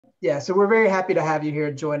Yeah, so we're very happy to have you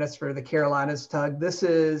here join us for the Carolinas Tug. This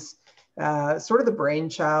is sort of the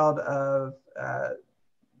brainchild of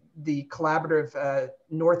the collaborative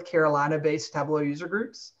North Carolina-based Tableau user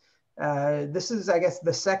groups. This is, I guess,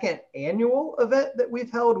 the second annual event that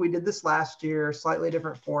we've held. We did this last year, slightly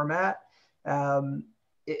different format.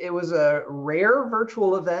 It was a rare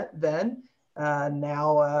virtual event then.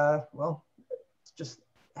 Now, well, it's just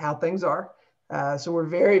how things are. So we're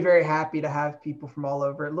very, very happy to have people from all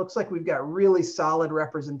over. It looks like we've got really solid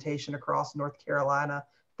representation across North Carolina.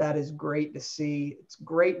 That is great to see. It's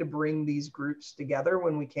great to bring these groups together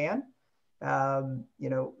when we can. You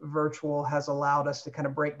know, virtual has allowed us to kind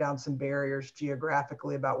of break down some barriers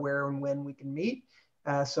geographically about where and when we can meet.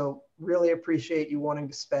 So really appreciate you wanting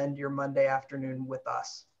to spend your Monday afternoon with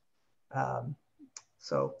us.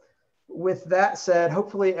 So with that said,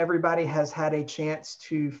 hopefully everybody has had a chance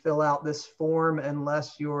to fill out this form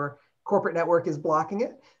unless your corporate network is blocking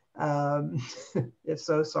it. If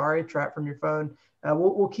so, sorry, try it from your phone.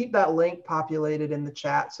 We'll keep that link populated in the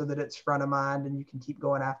chat so that it's front of mind and you can keep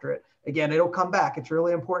going after it. Again, it'll come back. It's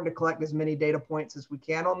really important to collect as many data points as we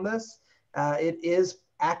can on this. It is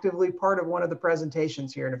actively part of one of the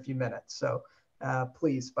presentations here in a few minutes. So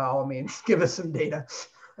please, by all means, give us some data.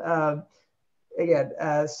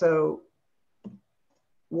 So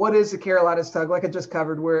what is the Carolinas Tug? Like I just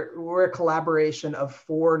covered, we're a collaboration of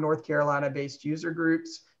 4 North Carolina-based user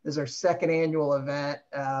groups. This is our second annual event.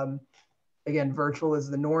 Again, virtual is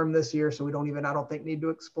the norm this year, so we don't even, I don't think, need to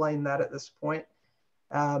explain that at this point.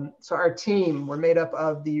 So our team, we're made up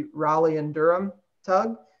of the Raleigh and Durham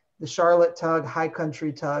Tug, the Charlotte Tug, High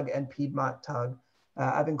Country Tug, and Piedmont Tug.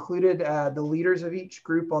 I've included the leaders of each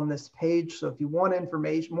group on this page. So if you want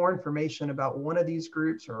more information about one of these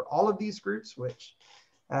groups or all of these groups, which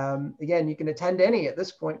again, you can attend any at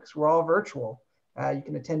this point because we're all virtual. You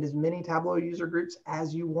can attend as many Tableau user groups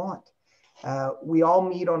as you want. We all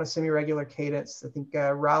meet on a semi-regular cadence. I think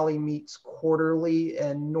Raleigh meets quarterly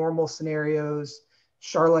in normal scenarios.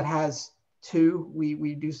 Charlotte has 2.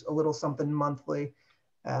 We do a little something monthly.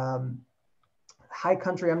 High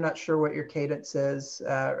Country, I'm not sure what your cadence is,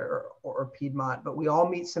 or Piedmont, but we all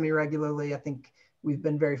meet semi-regularly. I think we've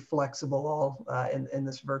been very flexible all in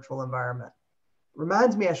this virtual environment.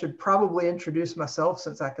 Reminds me I should probably introduce myself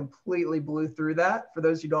since I completely blew through that. For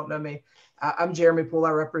those who don't know me, I'm Jeremy Poole. I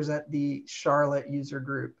represent the Charlotte user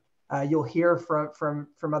group. You'll hear from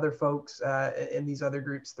other folks in these other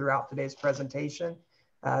groups throughout today's presentation.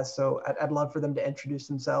 So I'd love for them to introduce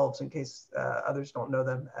themselves in case others don't know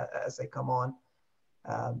them as they come on.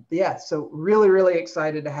 But yeah, so really, really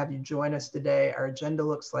excited to have you join us today. Our agenda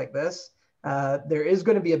looks like this. There is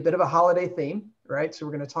going to be a bit of a holiday theme, right? So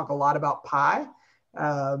we're going to talk a lot about pie.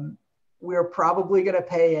 We're probably going to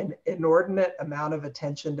pay an inordinate amount of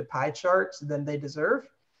attention to pie charts than they deserve.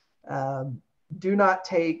 Do not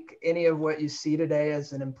take any of what you see today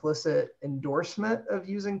as an implicit endorsement of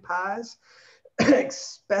using pies,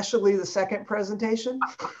 especially the second presentation.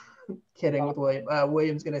 Kidding with William.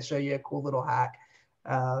 William's going to show you a cool little hack.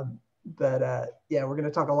 Yeah, we're going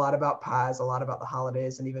to talk a lot about pies, a lot about the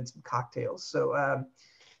holidays, and even some cocktails. So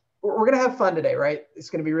we're going to have fun today, right?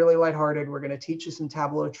 It's going to be really lighthearted. We're going to teach you some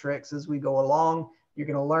Tableau tricks as we go along. You're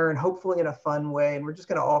going to learn, hopefully in a fun way, and we're just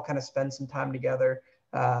going to all kind of spend some time together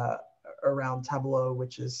around Tableau,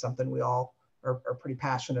 which is something we all are pretty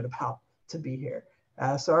passionate about to be here.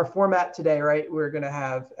 So our format today, right, we're going to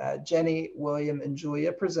have Jenny, William, and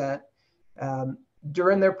Julia present.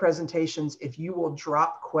 During their presentations, if you will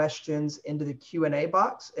drop questions into the Q&A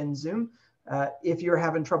box in Zoom, if you're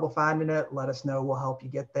having trouble finding it, let us know. We'll help you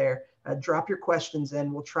get there. Drop your questions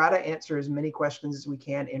in. We'll try to answer as many questions as we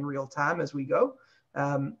can in real time as we go.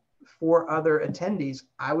 For other attendees,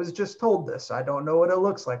 I was just told this. I don't know what it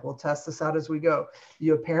looks like. We'll test this out as we go.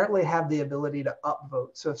 You apparently have the ability to upvote.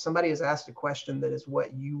 So if somebody has asked a question that is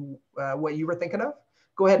what you were thinking of,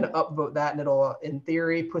 go ahead and upvote that, and it'll, in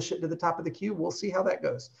theory, push it to the top of the queue. We'll see how that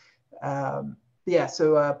goes. Yeah,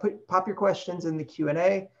 so pop your questions in the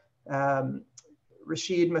Q&A.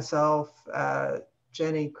 Rashid, myself,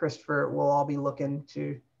 Jenny, Christopher will all be looking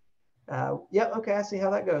to, yeah, okay, I see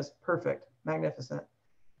how that goes. Perfect, magnificent.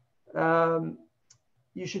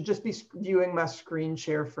 You should just be viewing my screen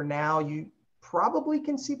share for now. You probably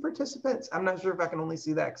can see participants. I'm not sure if I can only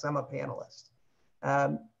see that because I'm a panelist.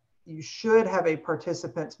 You should have a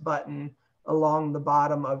participants button along the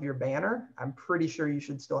bottom of your banner. I'm pretty sure you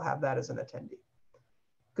should still have that as an attendee.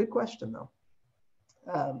 Good question though.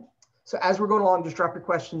 So as we're going along, just drop your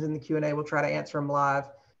questions in the Q&A. We'll try to answer them live.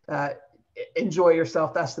 Enjoy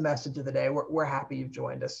yourself. That's the message of the day. We're happy you've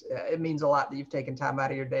joined us. It means a lot that you've taken time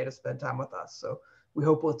out of your day to spend time with us. So we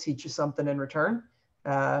hope we'll teach you something in return.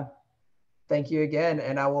 Thank you again,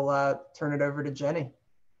 and I will turn it over to Jenny.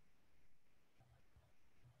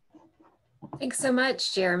 Thanks so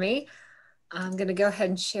much, Jeremy. I'm going to go ahead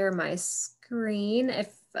and share my screen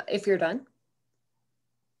if you're done.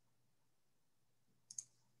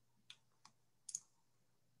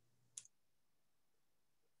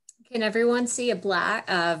 Can everyone see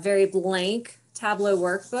a very blank Tableau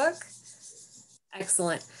workbook?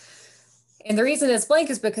 Excellent. And the reason it's blank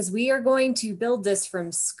is because we are going to build this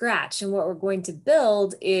from scratch. And what we're going to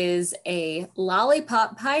build is a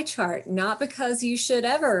lollipop pie chart, not because you should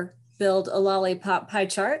ever build a lollipop pie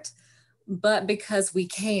chart, but because we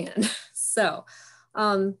can. So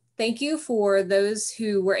thank you for those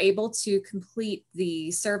who were able to complete the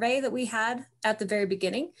survey that we had at the very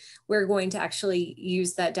beginning. We're going to actually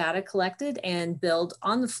use that data collected and build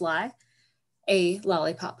on the fly a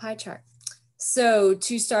lollipop pie chart. So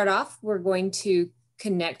to start off, we're going to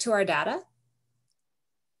connect to our data.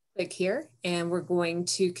 Click here, and we're going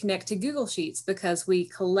to connect to Google Sheets because we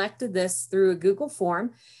collected this through a Google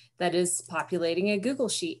form that is populating a Google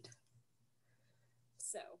Sheet.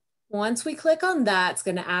 So once we click on that, it's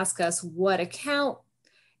going to ask us what account,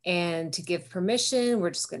 and to give permission,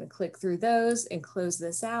 we're just going to click through those and close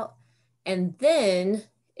this out. And then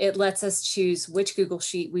it lets us choose which Google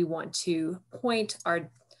Sheet we want to point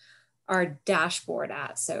our dashboard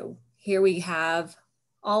at. So here we have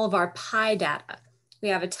all of our pie data. We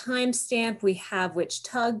have a timestamp, we have which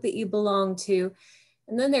tug that you belong to,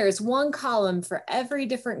 and then there is one column for every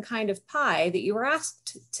different kind of pie that you were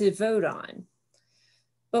asked to vote on.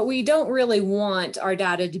 But we don't really want our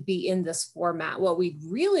data to be in this format. What we'd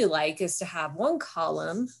really like is to have one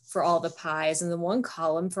column for all the pies and then one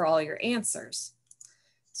column for all your answers.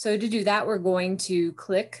 So to do that, we're going to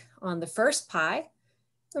click on the first pie.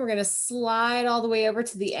 Then we're going to slide all the way over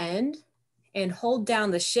to the end and hold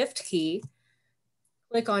down the Shift key,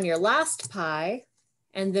 click on your last pie,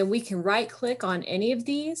 and then we can right click on any of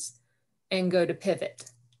these and go to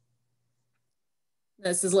pivot.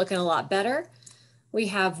 This is looking a lot better. We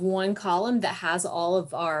have one column that has all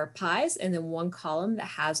of our pies and then one column that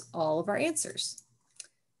has all of our answers.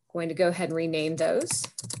 I'm going to go ahead and rename those.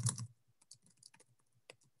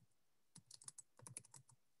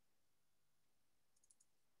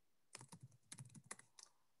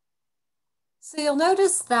 So you'll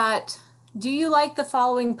notice that "do you like the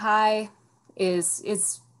following pie"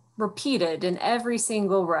 is repeated in every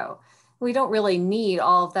single row. We don't really need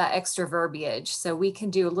all of that extra verbiage, so we can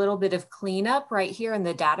do a little bit of cleanup right here in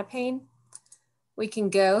the data pane. We can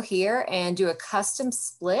go here and do a custom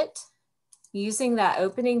split using that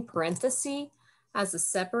opening parenthesis as a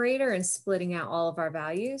separator and splitting out all of our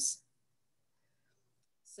values.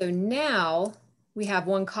 So now we have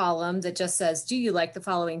one column that just says, "do you like the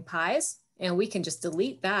following pies?" And we can just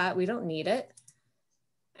delete that, we don't need it.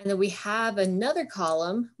 And then we have another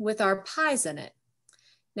column with our pies in it.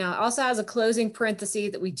 Now it also has a closing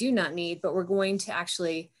parenthesis that we do not need, but we're going to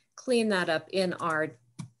actually clean that up in our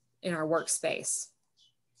workspace.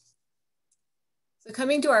 So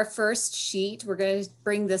coming to our first sheet, we're going to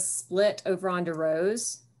bring this split over onto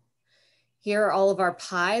rows. Here are all of our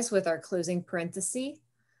pies with our closing parenthesis.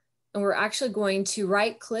 And we're actually going to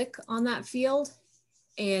right click on that field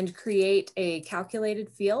and create a calculated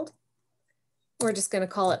field. We're just going to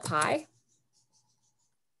call it pie.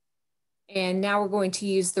 And now we're going to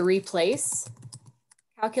use the replace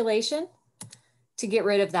calculation to get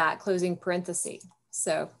rid of that closing parenthesis.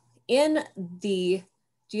 So in the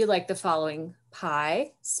 "do you like the following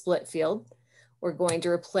pie" split field, we're going to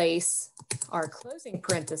replace our closing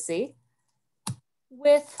parenthesis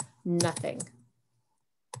with nothing.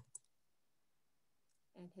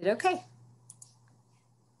 And hit OK.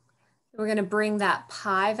 We're going to bring that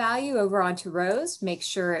pie value over onto rows, make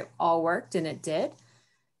sure it all worked, and it did.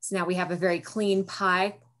 So now we have a very clean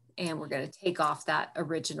pie, and we're going to take off that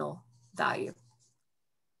original value.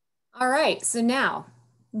 All right, so now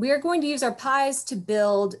we're going to use our pies to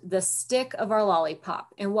build the stick of our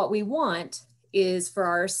lollipop. And what we want is for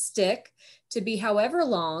our stick to be however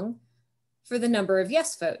long for the number of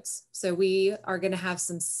yes votes. So we are going to have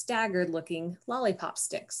some staggered looking lollipop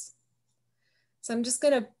sticks. So I'm just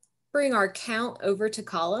going to bring our count over to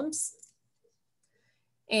columns.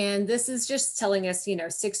 And this is just telling us,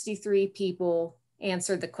 63 people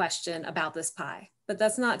answered the question about this pie, but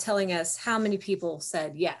that's not telling us how many people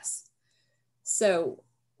said yes. So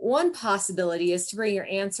one possibility is to bring your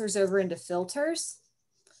answers over into filters,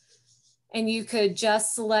 and you could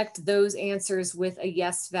just select those answers with a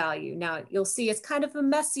yes value. Now you'll see it's kind of a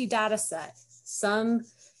messy data set. Some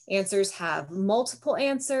answers have multiple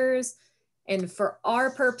answers, And for our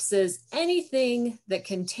purposes, anything that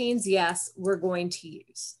contains yes, we're going to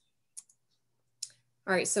use.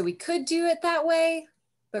 All right, so we could do it that way,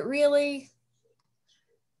 but really,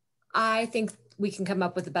 I think we can come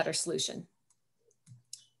up with a better solution.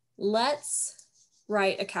 Let's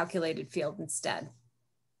write a calculated field instead.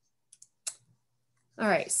 All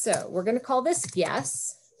right, so we're gonna call this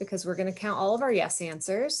yes, because we're gonna count all of our yes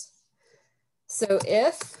answers. So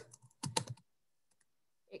if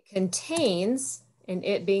it contains, and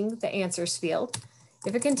it being the answers field,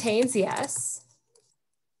 if it contains yes,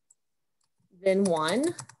 then 1,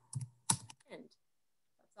 end.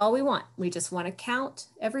 That's all we want. We just want to count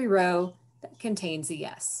every row that contains a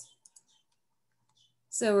yes.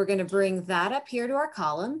 So we're going to bring that up here to our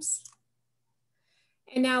columns.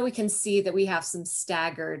 And now we can see that we have some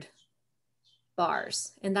staggered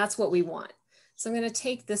bars, and that's what we want. So I'm going to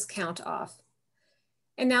take this count off.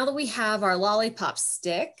 And now that we have our lollipop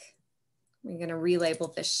stick, we're going to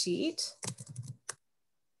relabel this sheet.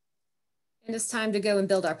 And it's time to go and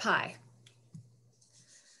build our pie.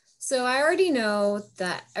 So I already know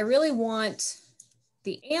that I really want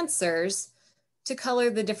the answers to color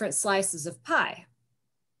the different slices of pie.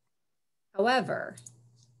 However,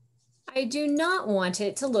 I do not want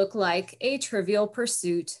it to look like a Trivial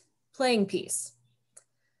Pursuit playing piece.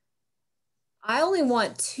 I only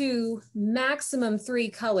want 2, maximum 3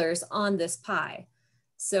 colors on this pie.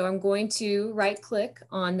 So I'm going to right-click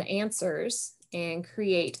on the answers and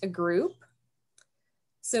create a group.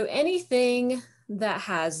 So anything that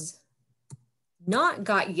has not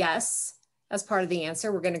got yes as part of the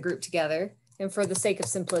answer, we're going to group together. And for the sake of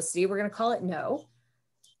simplicity, we're going to call it no,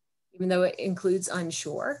 even though it includes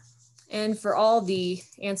unsure. And for all the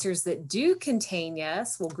answers that do contain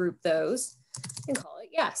yes, we'll group those and call it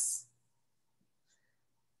yes.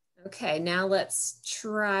 Okay, now let's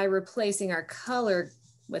try replacing our color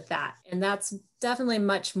with that. And that's definitely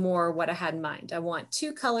much more what I had in mind. I want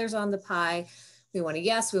 2 colors on the pie. We want a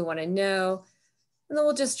yes, we want a no. And then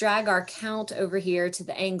we'll just drag our count over here to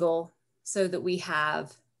the angle so that we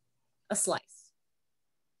have a slice.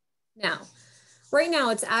 Now, right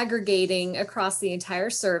now it's aggregating across the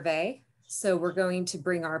entire survey. So we're going to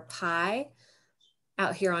bring our pie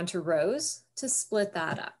out here onto rows to split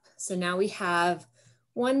that up. So now we have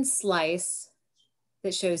 1 slice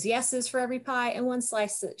that shows yeses for every pie and 1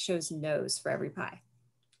 slice that shows no's for every pie.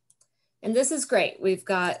 And this is great. We've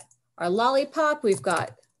got our lollipop, we've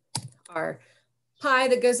got our pie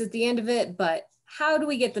that goes at the end of it, but how do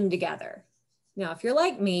we get them together? Now, if you're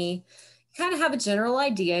like me, you kind of have a general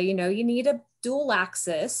idea, you know, you need a dual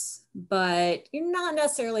axis, but you're not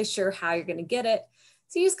necessarily sure how you're going to get it.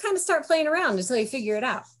 So you just kind of start playing around until you figure it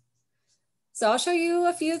out. So I'll show you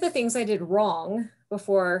a few of the things I did wrong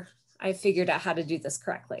before I figured out how to do this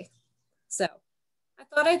correctly. So I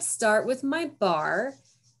thought I'd start with my bar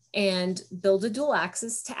and build a dual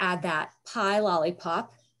axis to add that pie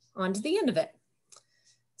lollipop onto the end of it.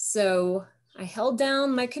 So I held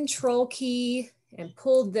down my control key and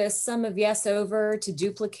pulled this sum of yes over to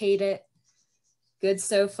duplicate it. Good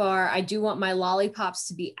so far. I do want my lollipops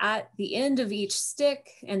to be at the end of each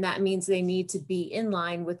stick, and that means they need to be in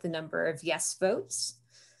line with the number of yes votes.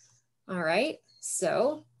 All right,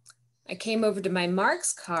 so I came over to my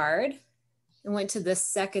marks card and went to the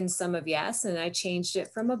second sum of yes, and I changed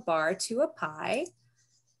it from a bar to a pie.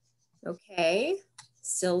 Okay,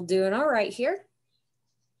 still doing all right here.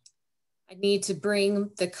 I need to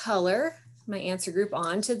bring the color, my answer group,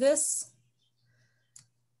 onto this.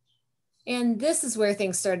 And this is where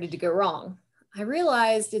things started to go wrong. I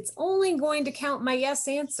realized it's only going to count my yes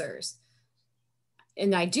answers.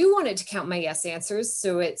 And I do want it to count my yes answers,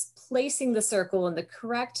 so it's placing the circle in the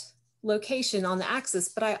correct location on the axis,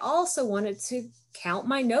 but I also want it to count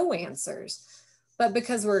my no answers. But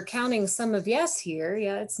because we're counting sum of yes here,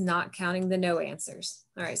 yeah, it's not counting the no answers.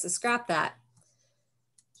 All right, so scrap that.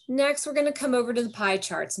 Next, we're going to come over to the pie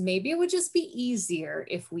charts. Maybe it would just be easier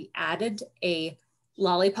if we added a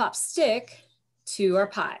lollipop stick to our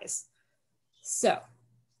pies. So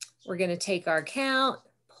we're going to take our count,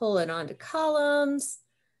 pull it onto columns.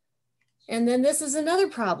 And then this is another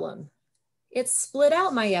problem. It's split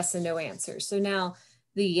out my yes and no answers. So now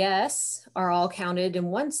the yes are all counted in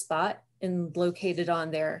one spot and located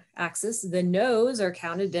on their axis. The no's are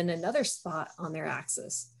counted in another spot on their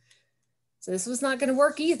axis. So this was not going to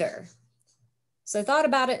work either. So I thought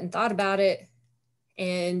about it and thought about it,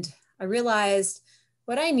 and I realized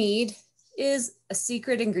what I need is a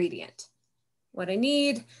secret ingredient. What I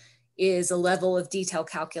need is a level of detail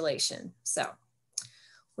calculation. So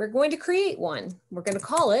we're going to create one. We're going to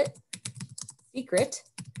call it secret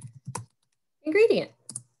ingredient.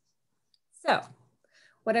 So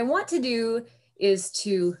what I want to do is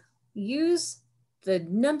to use the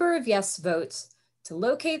number of yes votes to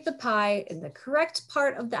locate the pie in the correct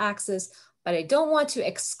part of the axis, but I don't want to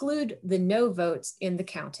exclude the no votes in the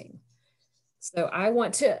counting. So I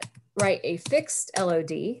want to write a fixed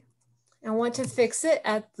LOD. I want to fix it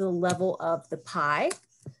at the level of the pie.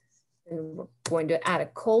 And we're going to add a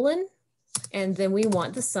colon, and then we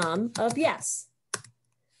want the sum of yes.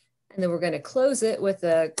 And then we're going to close it with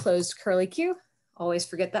a closed curly Q. Always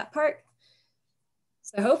forget that part.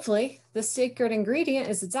 So hopefully the secret ingredient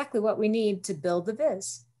is exactly what we need to build the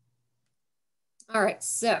viz. All right,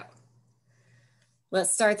 so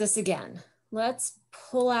let's start this again. Let's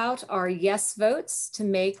pull out our yes votes to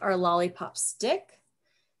make our lollipop stick.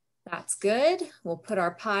 That's good. We'll put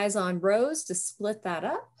our pies on rows to split that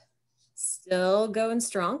up. Still going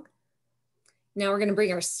strong. Now we're going to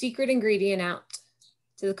bring our secret ingredient out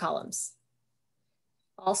to the columns.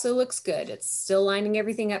 Also looks good. It's still lining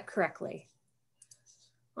everything up correctly.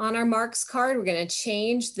 On our marks card, we're going to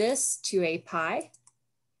change this to a pie.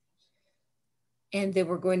 And then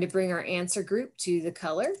we're going to bring our answer group to the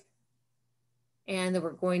color. And then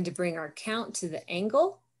we're going to bring our count to the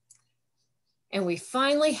angle. And we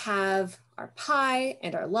finally have our pie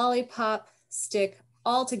and our lollipop stick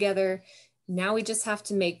all together. Now we just have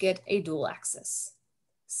to make it a dual axis.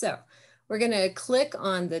 So we're going to click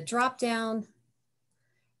on the drop down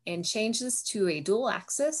and change this to a dual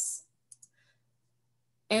axis.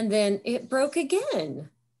 And then it broke again.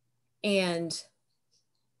 And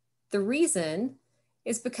the reason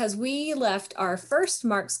is because we left our first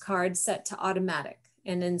marks card set to automatic.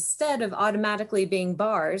 And instead of automatically being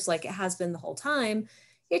bars like it has been the whole time,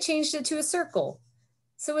 it changed it to a circle.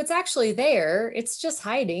 So it's actually there, it's just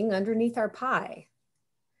hiding underneath our pie.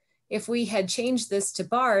 If we had changed this to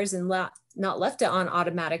bars and not left it on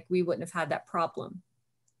automatic, we wouldn't have had that problem.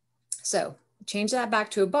 So change that back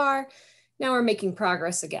to a bar. Now we're making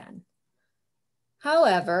progress again.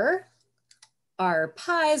 However, our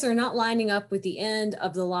pies are not lining up with the end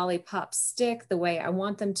of the lollipop stick the way I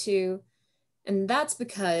want them to. And that's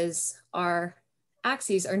because our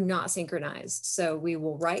axes are not synchronized. So we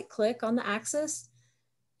will right click on the axis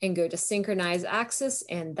and go to synchronize axis,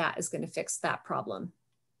 and that is going to fix that problem.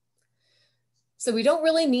 So we don't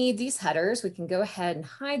really need these headers. We can go ahead and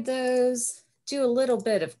hide those, do a little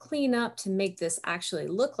bit of cleanup to make this actually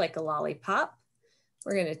look like a lollipop.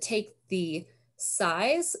 We're going to take the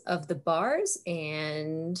size of the bars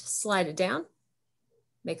and slide it down,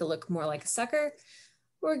 make it look more like a sucker.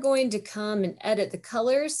 We're going to come and edit the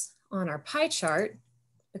colors on our pie chart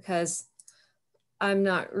because I'm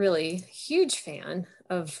not really a huge fan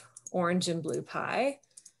of orange and blue pie.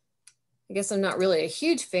 I guess I'm not really a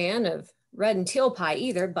huge fan of red and teal pie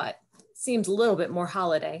either, but it seems a little bit more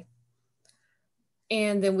holiday.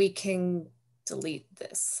 And then we can delete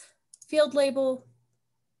this field label.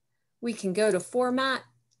 We can go to format,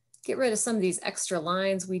 get rid of some of these extra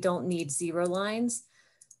lines. We don't need 0 lines.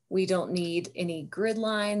 We don't need any grid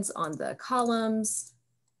lines on the columns.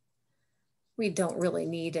 We don't really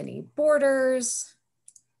need any borders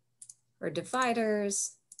or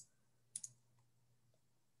dividers.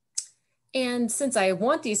 And since I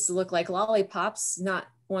want these to look like lollipops, not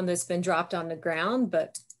one that's been dropped on the ground,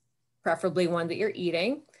 but preferably one that you're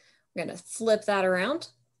eating, I'm gonna flip that around.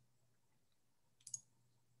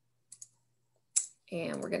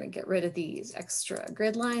 And we're gonna get rid of these extra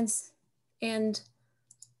grid lines and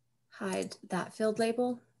hide that field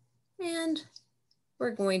label. And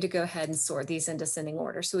we're going to go ahead and sort these in descending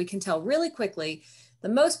order so we can tell really quickly the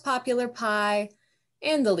most popular pie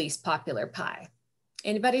and the least popular pie.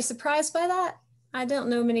 Anybody surprised by that? I don't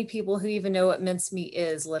know many people who even know what mincemeat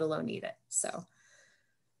is, let alone eat it. So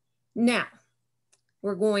now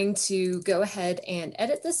we're going to go ahead and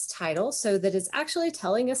edit this title so that it's actually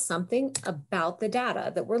telling us something about the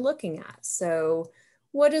data that we're looking at. So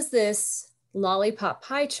what is this lollipop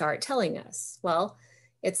pie chart telling us? Well,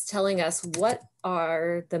 it's telling us what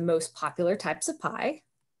are the most popular types of pie,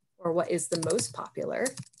 or what is the most popular,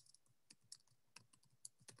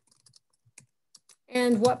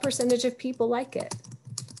 and what percentage of people like it.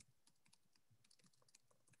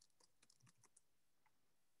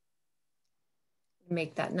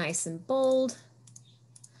 Make that nice and bold.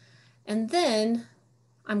 And then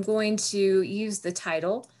I'm going to use the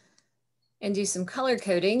title and do some color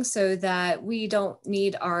coding so that we don't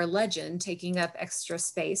need our legend taking up extra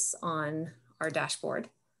space on our dashboard.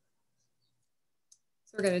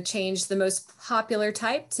 So we're going to change the most popular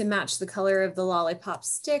type to match the color of the lollipop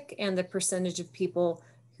stick and the percentage of people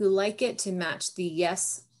who like it to match the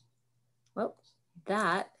yes. Well,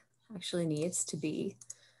 that actually needs to be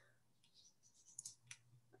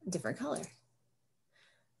a different color.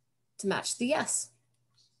 to match the yes.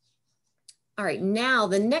 All right, now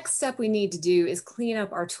the next step we need to do is clean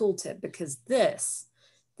up our tooltip because this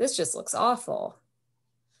just looks awful.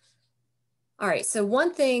 All right, so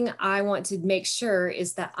one thing I want to make sure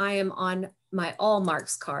is that I am on my all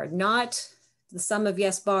marks card, not the sum of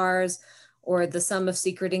yes bars or the sum of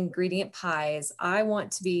secret ingredient pies. I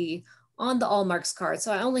want to be on the all marks card,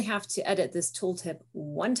 so I only have to edit this tooltip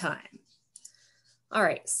one time. All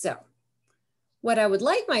right, so what I would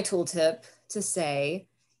like my tooltip to say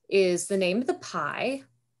is the name of the pie,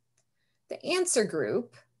 the answer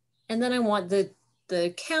group, and then I want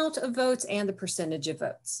the count of votes and the percentage of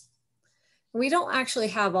votes. We don't actually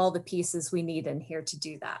have all the pieces we need in here to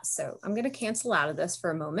do that. So I'm going to cancel out of this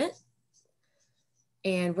for a moment.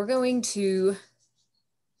 And we're going to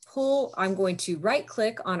I'm going to right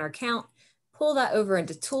click on our count, pull that over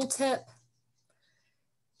into tooltip.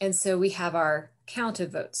 And so we have our count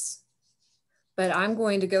of votes. But I'm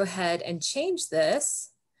going to go ahead and change this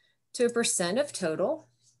to a percent of total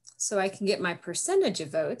so I can get my percentage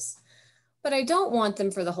of votes, but I don't want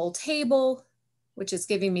them for the whole table, which is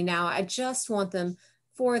giving me now. I just want them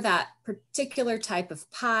for that particular type of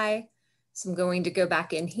pie. So I'm going to go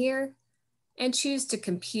back in here and choose to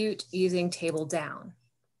compute using table down.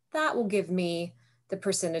 That will give me the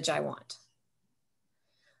percentage I want.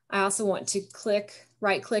 I also want to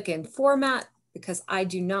right click in format because I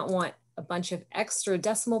do not want a bunch of extra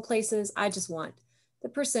decimal places. I just want the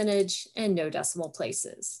percentage and no decimal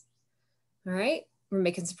places. All right, we're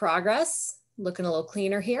making some progress, looking a little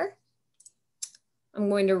cleaner here. I'm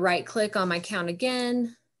going to right click on my count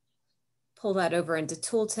again, pull that over into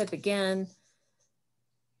tooltip again.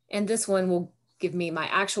 And this one will give me my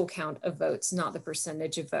actual count of votes, not the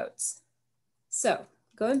percentage of votes. So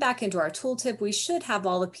going back into our tooltip, we should have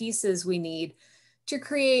all the pieces we need to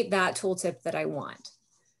create that tooltip that I want.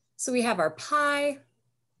 So we have our pie,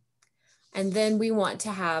 and then we want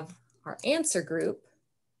to have our answer group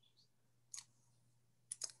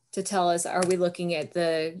to tell us, are we looking at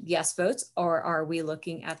the yes votes or are we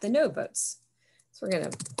looking at the no votes? So we're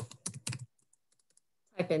going to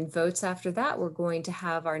type in votes after that. We're going to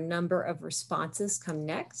have our number of responses come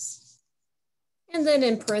next. And then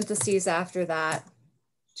in parentheses after that,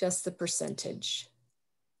 just the percentage.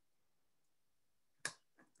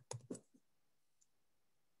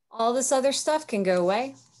 All this other stuff can go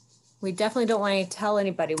away. We definitely don't want to tell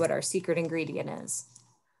anybody what our secret ingredient is.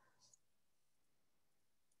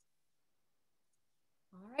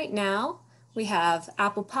 All right, now we have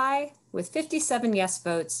apple pie with 57 yes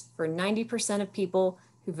votes for 90% of people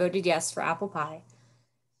who voted yes for apple pie,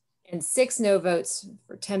 and 6 no votes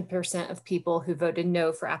for 10% of people who voted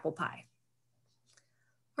no for apple pie.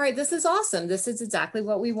 All right, this is awesome. This is exactly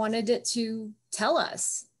what we wanted it to tell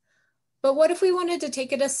us. But what if we wanted to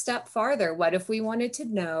take it a step farther? What if we wanted to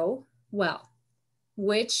know, well,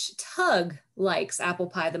 which tug likes apple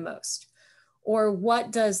pie the most? Or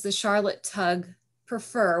what does the Charlotte tug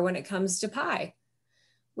prefer when it comes to pie?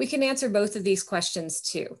 We can answer both of these questions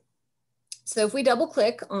too. So if we double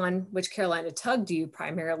click on which Carolina tug do you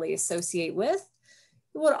primarily associate with,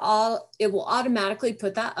 it will automatically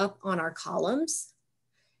put that up on our columns,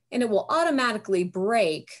 and it will automatically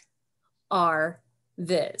break our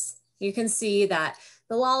viz. You can see that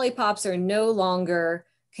the lollipops are no longer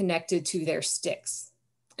connected to their sticks.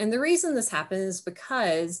 And the reason this happens is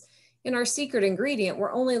because in our secret ingredient,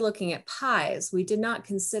 we're only looking at pies. We did not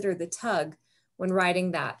consider the tug when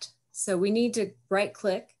writing that. So we need to right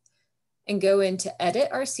click and go into edit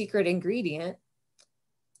our secret ingredient.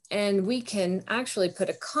 And we can actually put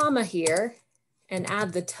a comma here and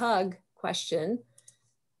add the tug question.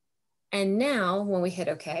 And now when we hit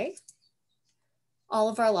OK, all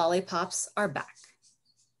of our lollipops are back.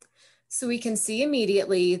 So we can see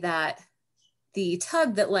immediately that the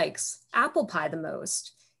tug that likes apple pie the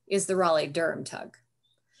most is the Raleigh-Durham tug.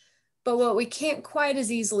 But what we can't quite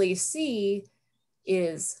as easily see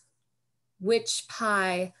is which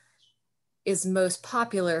pie is most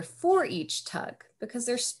popular for each tug because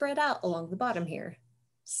they're spread out along the bottom here.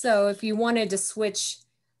 So if you wanted to switch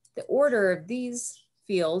the order of these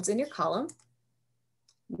fields in your column,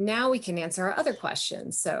 now we can answer our other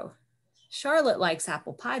questions. So Charlotte likes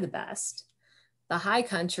apple pie the best. The high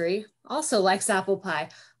country also likes apple pie.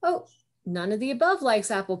 Oh, none of the above likes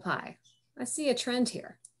apple pie. I see a trend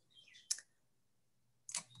here.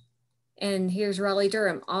 And here's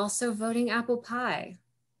Raleigh-Durham also voting apple pie.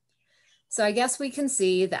 So I guess we can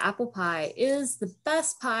see the apple pie is the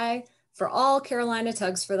best pie for all Carolina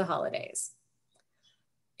tugs for the holidays.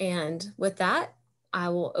 And with that, I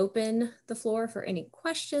will open the floor for any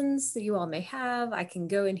questions that you all may have. I can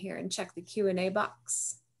go in here and check the Q&A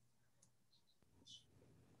box.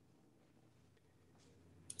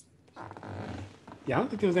 Yeah, I don't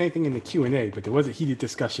think there was anything in the Q&A, but there was a heated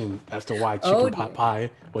discussion as to why Oh chicken pot dear.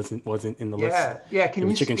 pie wasn't in the list. Yeah. There Can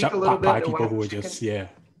were you chicken speak a little pot bit pie to people why who were chicken? just felt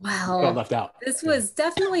Well, left out. this Yeah. was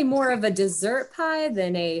definitely more of a dessert pie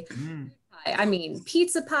than a pie. I mean,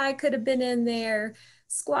 pizza pie could have been in there,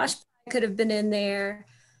 squash pie could have been in there.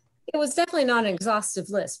 It was definitely not an exhaustive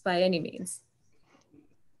list by any means.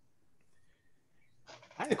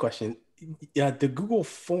 I had a question. Yeah, the Google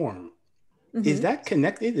form, is Mm-hmm. that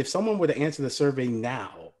connected? If someone were to answer the survey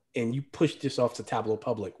now and you push this off to Tableau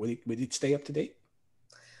Public, would it stay up to date?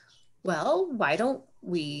 Well, why don't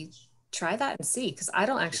we try that and see? Because I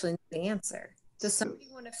don't actually know the answer. Does So, somebody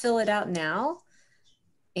want to fill it out now?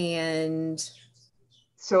 And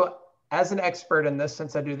so as an expert in this,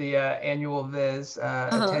 since I do the annual Viz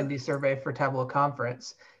uh-huh. attendee survey for Tableau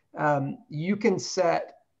Conference, you can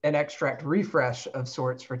set an extract refresh of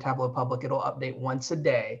sorts for Tableau Public. It'll update once a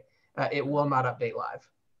day. It will not update live.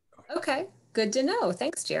 Okay, good to know.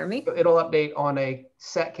 Thanks, Jeremy. It'll update on a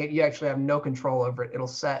set case. You actually have no control over it.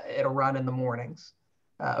 It'll run in the mornings,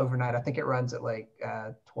 overnight. I think it runs at like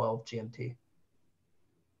 12 GMT.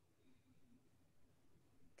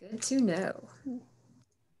 Good to know. I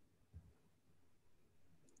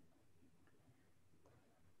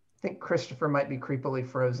think Christopher might be creepily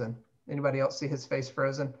frozen. Anybody else see his face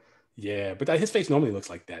frozen? Yeah, but his face normally looks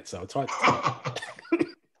like that, so it's hard to tell.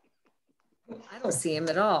 I don't see him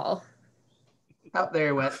at all. Out there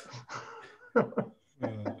he went.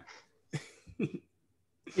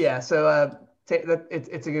 Yeah, so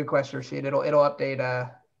it's a good question, Rashid. It'll update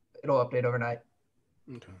overnight.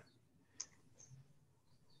 Okay.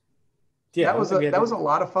 Yeah, that was a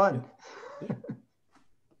lot of fun. Yeah.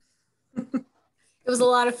 It was a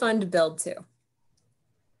lot of fun to build too.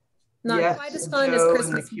 Not quite as fun as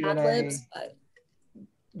Christmas Mad Libs, but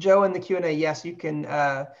Joe in the Q&A, yes, you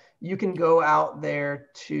can go out there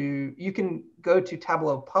you can go to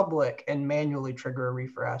Tableau Public and manually trigger a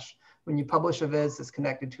refresh. When you publish a viz that's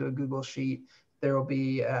connected to a Google Sheet, there will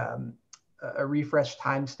be a refresh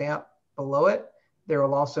timestamp below it. There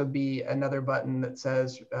will also be another button that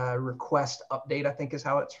says request update, I think is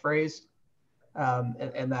how it's phrased.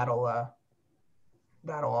 And that'll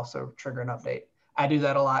also trigger an update. I do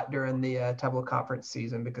that a lot during the Tableau conference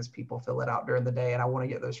season because people fill it out during the day and I want to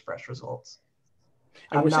get those fresh results.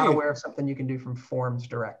 I'm not aware of something you can do from forms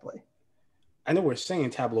directly. I know we're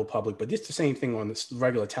saying Tableau Public, but it's the same thing on the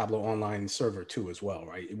regular Tableau online server too as well,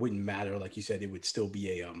 right? It wouldn't matter, like you said, it would still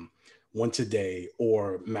be a once a day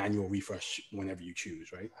or manual refresh whenever you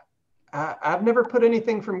choose, right? I've never put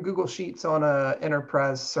anything from Google Sheets on an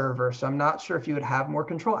enterprise server, so I'm not sure if you would have more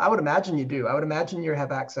control. I would imagine you do. I would imagine you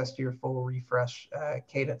have access to your full refresh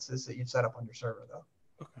cadences that you've set up on your server, though.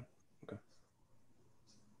 Okay.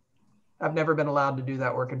 I've never been allowed to do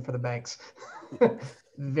that working for the banks.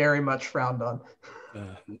 Very much frowned on.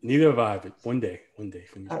 Neither have I, but one day.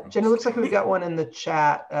 Jen, it looks like we've got one in the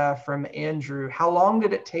chat from Andrew. How long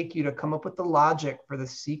did it take you to come up with the logic for the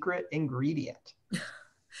secret ingredient?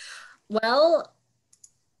 Well,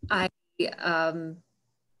 I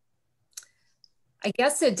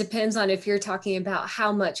guess it depends on if you're talking about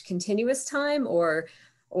how much continuous time or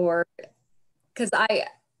because I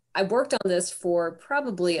worked on this for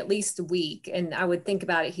probably at least a week and I would think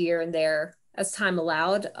about it here and there as time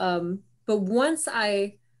allowed. But once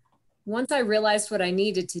I realized what I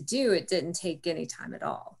needed to do, it didn't take any time at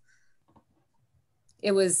all.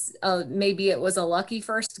 It was maybe it was a lucky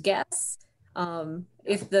first guess.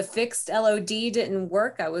 If the fixed LOD didn't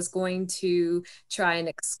work, I was going to try and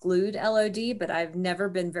exclude LOD, but I've never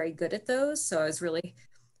been very good at those. So I was really,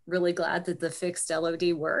 really glad that the fixed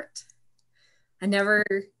LOD worked. I never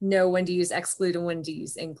know when to use exclude and when to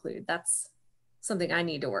use include. That's something I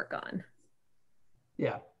need to work on.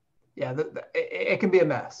 Yeah, it can be a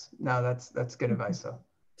mess. No, that's good advice though.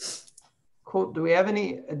 Cool. Do we have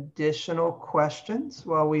any additional questions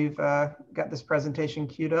while we've got this presentation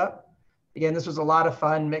queued up? Again, this was a lot of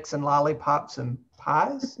fun mixing lollipops and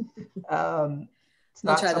pies. It's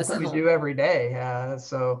not something we do every day.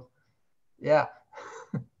 So yeah,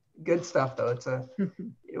 good stuff though. It's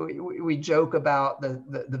we joke about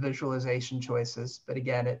the visualization choices, but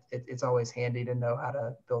again, it's always handy to know how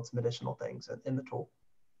to build some additional things in the tool.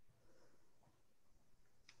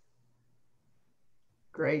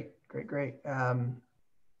 Great.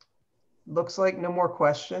 Looks like no more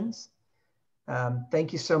questions.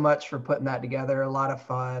 Thank you so much for putting that together. A lot of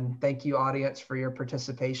fun. Thank you, audience, for your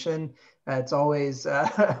participation. It's always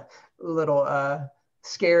a little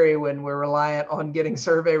scary when we're reliant on getting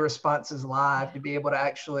survey responses live to be able to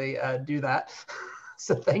actually do that.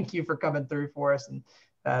 So thank you for coming through for us. And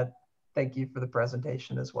thank you for the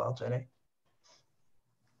presentation as well, Jenny.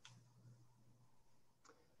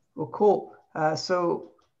 Well, cool.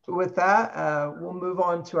 So with that, we'll move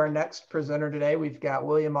on to our next presenter today. We've got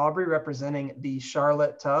William Aubrey representing the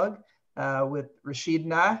Charlotte Tug with Rashid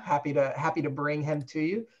and I. Happy to bring him to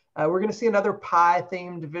you. We're going to see another pie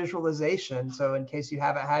themed visualization. So in case you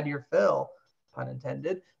haven't had your fill, pun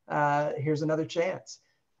intended, here's another chance.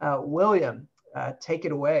 William, take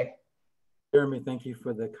it away. Jeremy, thank you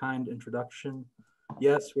for the kind introduction.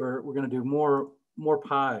 Yes, we're going to do more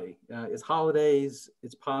pie. It's holidays,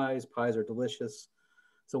 it's pies. Pies are delicious.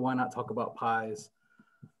 So why not talk about pies?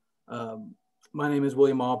 My name is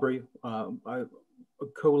William Aubrey. I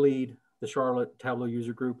co-lead the Charlotte Tableau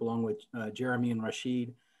user group along with Jeremy and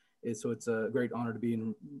Rashid. So it's a great honor to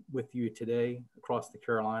be with you today across the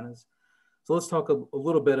Carolinas. So let's talk a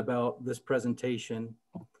little bit about this presentation.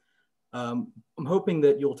 I'm hoping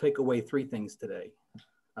that you'll take away 3 things today.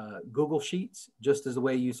 Google Sheets, just as the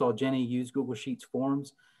way you saw Ginny use Google Sheets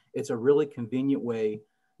forms, it's a really convenient way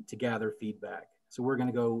to gather feedback. So we're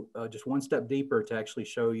going to go just one step deeper to actually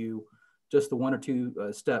show you just the 1 or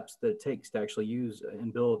 2 steps that it takes to actually use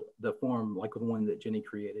and build the form like the one that Ginny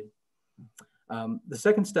created. The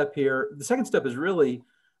second step is really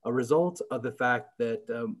a result of the fact that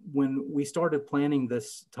when we started planning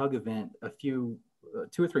this tug event 2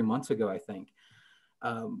 or 3 months ago, I think,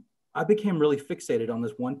 I became really fixated on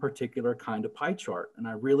this one particular kind of pie chart. And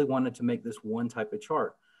I really wanted to make this one type of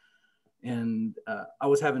chart. And I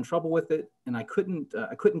was having trouble with it. And I couldn't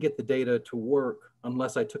get the data to work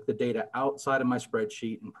unless I took the data outside of my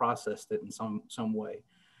spreadsheet and processed it in some way.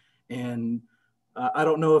 And I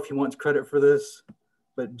don't know if he wants credit for this,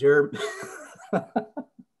 but Jared,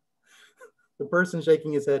 the person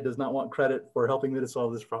shaking his head does not want credit for helping me to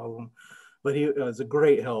solve this problem. But he was a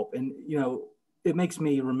great help. And, you know, it makes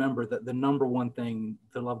me remember that the number one thing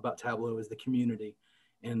to love about Tableau is the community.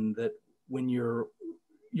 And that when your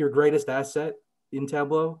greatest asset in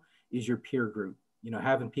Tableau is your peer group, you know,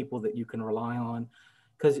 having people that you can rely on,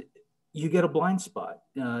 because you get a blind spot.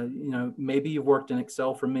 You know, maybe you've worked in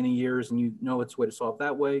Excel for many years and you know it's a way to solve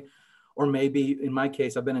that way. Or maybe in my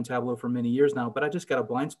case, I've been in Tableau for many years now, but I just got a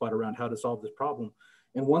blind spot around how to solve this problem.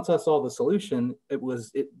 And once I saw the solution,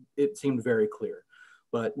 it seemed very clear.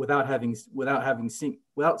 But without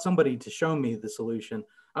somebody to show me the solution,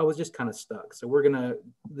 I was just kind of stuck. So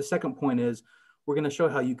the second point is we're gonna show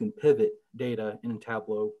how you can pivot data in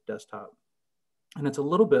Tableau desktop. And it's a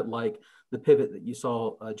little bit like the pivot that you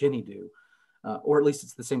saw Ginny do, or at least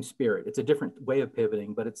it's the same spirit. It's a different way of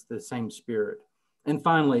pivoting, but it's the same spirit. And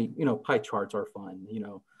finally, you know, pie charts are fun.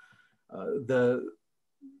 You know,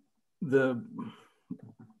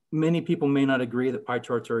 many people may not agree that pie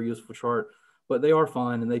charts are a useful chart, but they are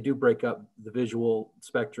fun and they do break up the visual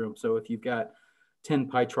spectrum. So if you've got 10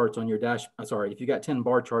 pie charts on your if you got 10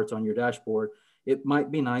 bar charts on your dashboard, it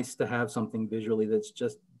might be nice to have something visually that's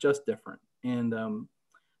just different. And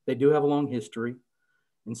they do have a long history.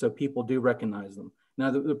 And so people do recognize them.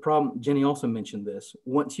 Now the problem, Ginny also mentioned this,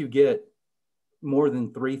 once you get more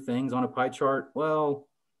than 3 things on a pie chart, well,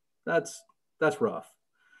 that's rough.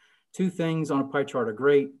 2 things on a pie chart are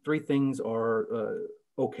great. 3 things are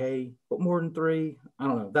okay, but more than 3, I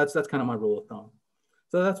don't know. That's kind of my rule of thumb.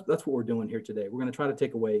 So that's what we're doing here today. We're going to try to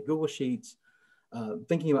take away Google Sheets,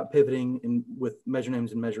 thinking about pivoting with measure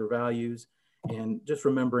names and measure values, and just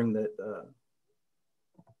remembering that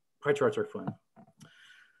pie charts are fun.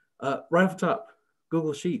 Right off the top,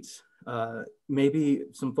 Google Sheets. Maybe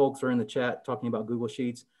some folks are in the chat talking about Google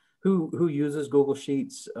Sheets. Who uses Google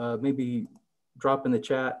Sheets? Maybe drop in the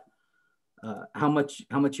chat how much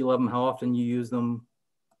you love them, how often you use them.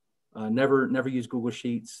 Never use Google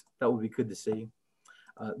Sheets. That would be good to see.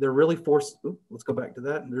 There are really let's go back to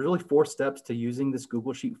that. There's really 4 steps to using this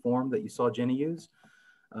Google Sheet form that you saw Ginny use.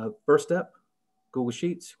 First step, Google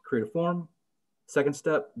Sheets, create a form. Second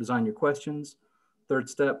step, design your questions. Third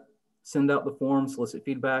step, send out the form, solicit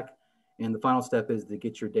feedback. And the final step is to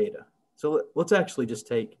get your data. So let's actually just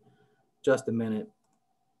take just a minute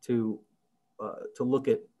to look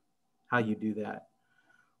at how you do that.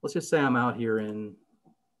 Let's just say I'm out here in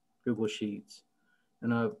Google Sheets.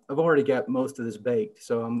 And I've already got most of this baked,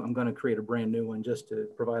 so I'm going to create a brand new one just to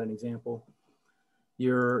provide an example.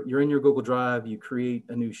 You're in your Google Drive, you create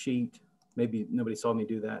a new sheet. Maybe nobody saw me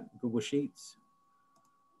do that. Google Sheets,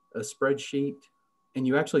 a spreadsheet, and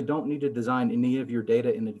you actually don't need to design any of your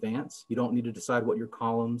data in advance. You don't need to decide what your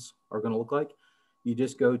columns are going to look like. You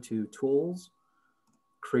just go to Tools,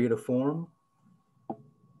 create a form,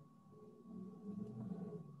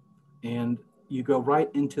 and you go right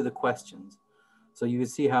into the questions. So you can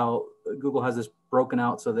see how Google has this broken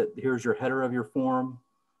out so that here's your header of your form.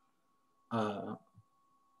 I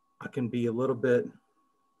can be a little bit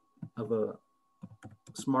of a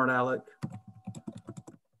Smart Aleck.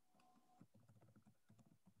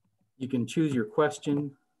 You can choose your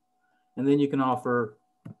question, and then you can offer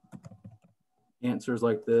answers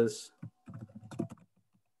like this.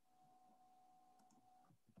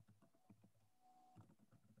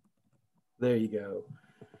 There you go.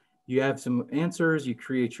 You have some answers, you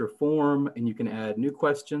create your form, and you can add new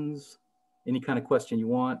questions, any kind of question you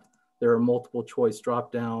want. There are multiple choice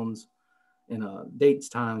drop downs and dates,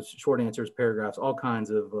 times, short answers, paragraphs, all kinds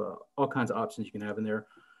of options you can have in there.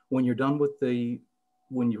 When you're done with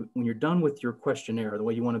when you're done with your questionnaire, the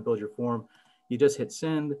way you want to build your form, you just hit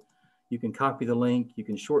send. You can copy the link, you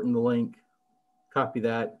can shorten the link, copy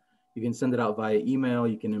that. You can send it out via email.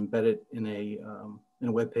 You can embed it in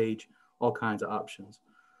a web page. All kinds of options.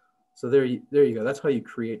 So there you go. That's how you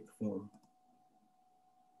create the form.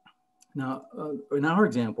 Now, in our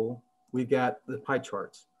example, we've got the pie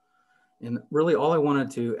charts. And really all I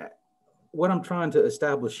wanted to, what I'm trying to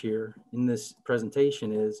establish here in this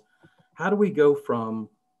presentation is, how do we go from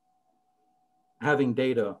having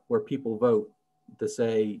data where people vote to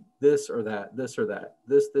say this or that, this or that,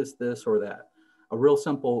 this or that, a real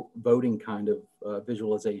simple voting kind of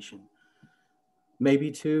visualization.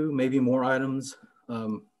 Maybe two, maybe more items.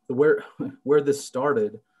 Where this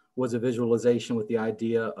started was a visualization with the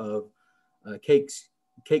idea of cakes,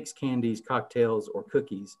 candies, cocktails, or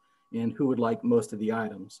cookies, and who would like most of the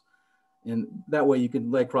items. And that way you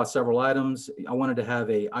could lay across several items. I wanted to have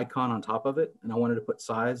an icon on top of it, and I wanted to put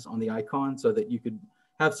size on the icon so that you could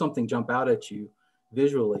have something jump out at you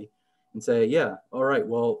visually and say, yeah, all right,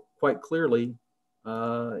 well, quite clearly,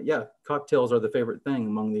 yeah, cocktails are the favorite thing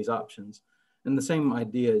among these options. And the same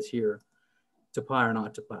idea is here, to pie or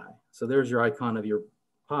not to pie. So there's your icon of your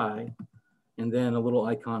pie, and then a little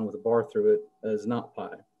icon with a bar through it as not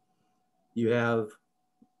pie. You have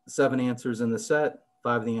 7 answers in the set.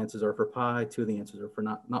 5 of the answers are for pie, 2 of the answers are for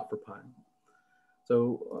not for pie.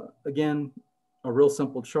 So again, a real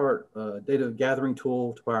simple chart, data gathering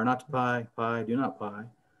tool, to pie or not to pie, pie, do not pie.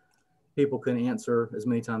 People can answer as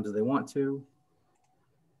many times as they want to,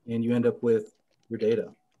 and you end up with your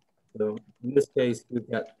data. So in this case, we've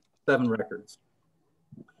got 7 records.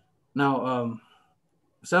 Now,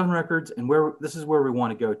 7 records, and this is where we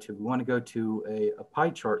want to go to. We want to go to a pie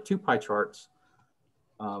chart, 2 pie charts.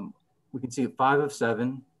 We can see 5 of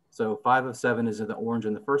 7. So 5 of 7 is in the orange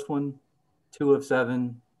in the first one. 2 of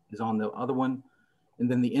 7 is on the other one.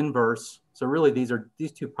 And then the inverse. So really these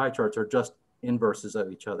 2 pie charts are just inverses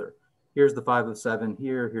of each other. Here's the 5 of 7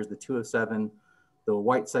 here. Here's the 2 of 7. The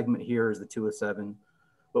white segment here is the 2 of 7.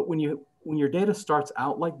 But when your data starts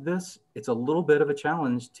out like this, it's a little bit of a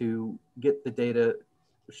challenge to get the data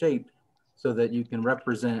shaped so that you can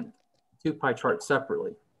represent 2 pie charts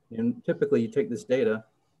separately. And typically you take this data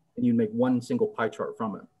and you make one single pie chart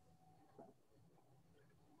from it.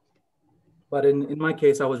 But in my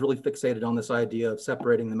case, I was really fixated on this idea of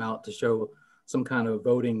separating them out to show some kind of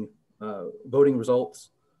voting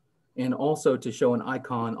results, and also to show an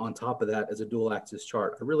icon on top of that as a dual axis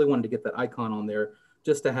chart. I really wanted to get that icon on there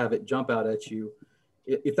just to have it jump out at you.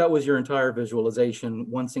 If that was your entire visualization,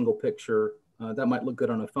 one single picture, that might look good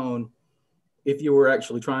on a phone. If you were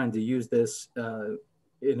actually trying to use this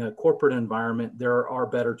in a corporate environment, there are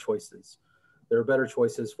better choices. There are better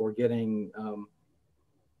choices for getting,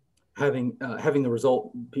 having the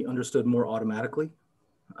result be understood more automatically.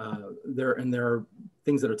 There are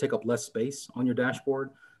things that take up less space on your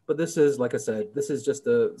dashboard. But this is, like I said, this is just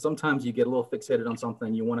sometimes you get a little fixated on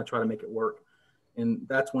something, you want to try to make it work. And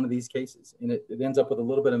that's one of these cases. And it ends up with a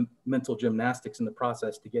little bit of mental gymnastics in the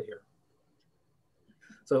process to get here.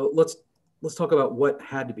 So let's talk about what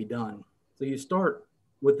had to be done. So you start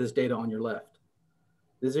with this data on your left.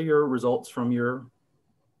 These are your results from your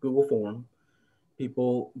Google form.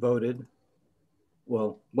 People voted,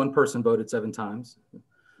 well, one person voted 7 times,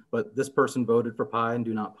 but this person voted for pie and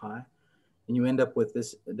do not pie. And you end up with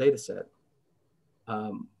this data set.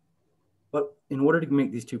 But in order to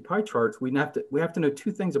make these 2 pie charts, we have to know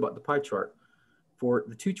 2 things about the pie chart. For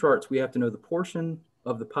the 2 charts, we have to know the portion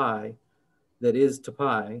of the pie that is to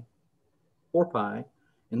pie for pie,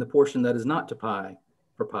 and the portion that is not to pie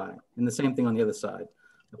for pie. And the same thing on the other side.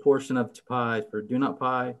 The portion of to pie for do not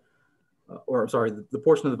pie, or sorry, the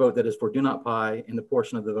portion of the vote that is for do not pie, and the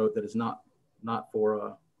portion of the vote that is not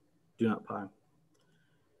for do not pie.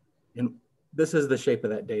 And this is the shape of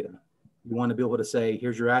that data. You want to be able to say,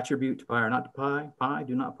 here's your attribute to pie or not to pie, pie,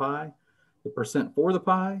 do not pie, the percent for the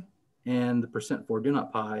pie, and the percent for do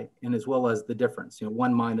not pie, and as well as the difference,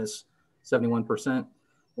 1 minus 71%,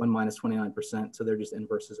 1 minus 29%. So they're just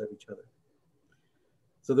inverses of each other.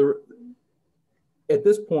 So at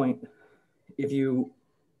this point, if you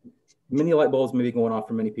Many light bulbs may be going off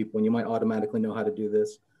for many people, and you might automatically know how to do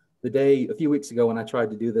this. A few weeks ago when I tried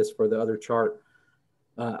to do this for the other chart,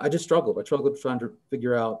 I just struggled. I struggled trying to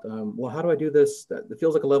figure out, well, how do I do this? It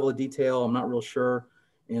feels like a level of detail. I'm not real sure.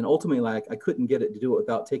 And ultimately, like, I couldn't get it to do it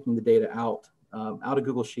without taking the data out of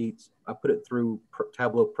Google Sheets. I put it through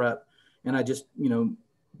Tableau Prep, and I just,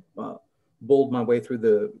 bowled my way through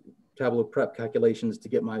the Tableau Prep calculations to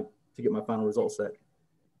get my final result set.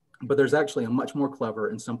 But there's actually a much more clever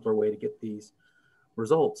and simpler way to get these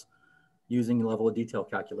results using level of detail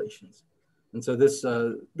calculations. And so this,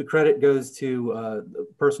 the credit goes to the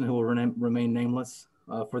person who will remain nameless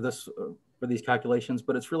for these calculations,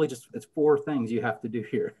 but it's really it's 4 things you have to do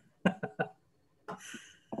here.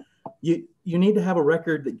 You need to have a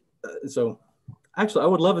record that, so actually I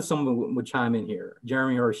would love if someone would chime in here,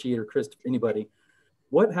 Jeremy or Rashid or Chris, anybody.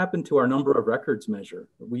 What happened to our number of records measure?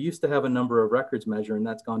 We used to have a number of records measure, and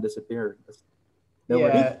that's gone disappeared.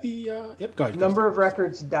 Yeah, yep, go ahead. Number of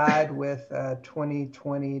records died with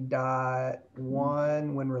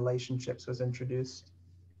 2020.1 when relationships was introduced.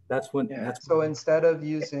 That's when. Yeah. So instead of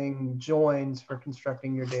using joins for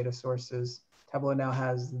constructing your data sources, Tableau now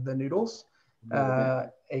has the noodles,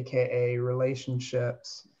 aka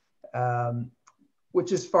relationships,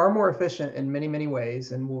 which is far more efficient in many, many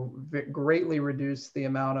ways and will greatly reduce the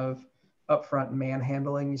amount of upfront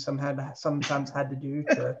manhandling you sometimes had to do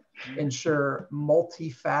to ensure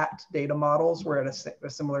multi-fact data models were at a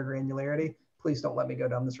similar granularity. Please don't let me go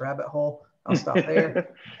down this rabbit hole. I'll stop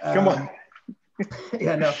there. Come on.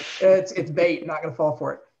 Yeah, no, it's bait, not gonna fall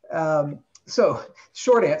for it. So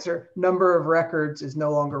short answer, number of records is no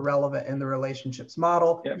longer relevant in the relationships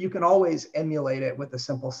model. Yep. You can always emulate it with a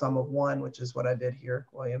simple sum of 1, which is what I did here,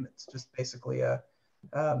 William. It's just basically a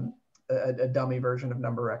dummy version of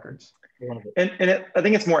number records. I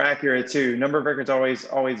think it's more accurate too. Number of records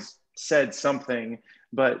always said something,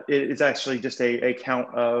 but it's actually just a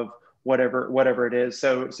count of whatever it is.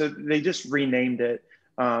 So they just renamed it.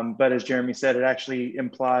 But as Jeremy said, it actually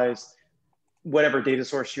implies whatever data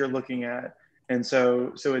source you're looking at. And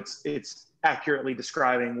so it's accurately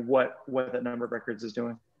describing what that number of records is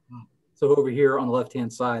doing. So over here on the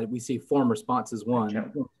left-hand side, we see form responses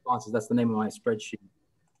 1. Form responses, that's the name of my spreadsheet.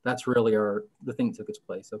 That's really the thing that took its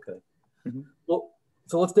place. Okay. Mm-hmm. Well,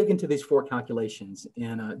 so let's dig into these 4 calculations.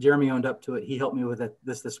 And Jeremy owned up to it. He helped me with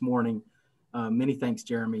this morning. Many thanks,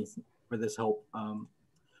 Jeremy, for this help.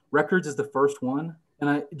 Records is the first one.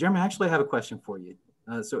 And Jeremy, I actually have a question for you.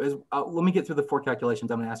 Let me get through the 4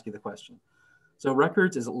 calculations. I'm going to ask you the question. So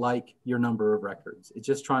records is like your number of records. It's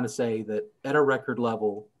just trying to say that at a record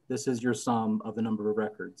level, this is your sum of the number of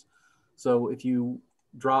records. So if you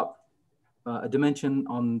drop a dimension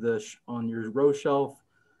on your row shelf,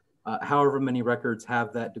 however many records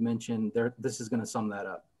have that dimension, this is going to sum that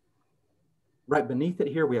up. Right beneath it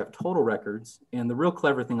here, we have total records. And the real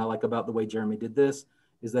clever thing I like about the way Jeremy did this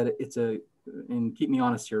is that and keep me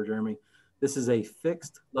honest here, Jeremy, this is a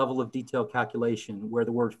fixed level of detail calculation where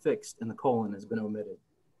the word fixed in the colon has been omitted.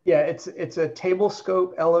 Yeah, it's a table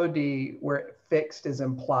scope LOD where fixed is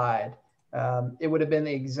implied. It would have been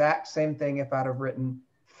the exact same thing if I'd have written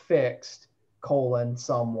fixed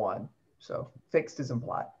sum 1. So fixed is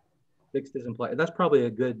implied. Fixed is implied. That's probably a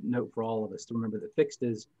good note for all of us to remember that fixed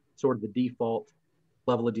is sort of the default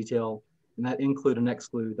level of detail, and that include and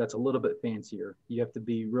exclude, that's a little bit fancier. You have to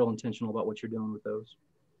be real intentional about what you're doing with those.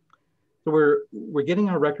 So we're getting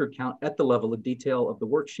our record count at the level of detail of the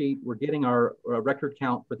worksheet. We're getting our record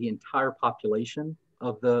count for the entire population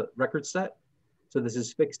of the record set. So this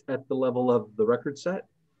is fixed at the level of the record set.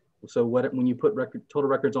 So when you put total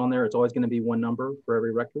records on there, it's always going to be 1 number for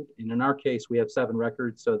every record. And in our case, we have 7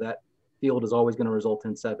 records, so that field is always going to result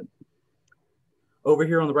in 7. Over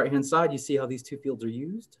here on the right-hand side, you see how these 2 fields are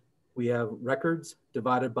used. We have records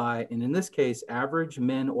divided by, and in this case, average,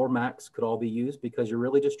 min, or max could all be used because you're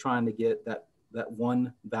really just trying to get that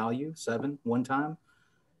 1 value, 7, 1 time,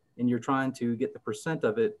 and you're trying to get the percent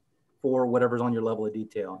of it for whatever's on your level of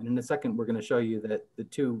detail. And in a second, we're going to show you that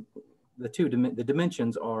the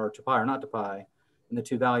dimensions are to pi or not to pi, and the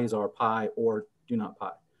 2 values are pi or do not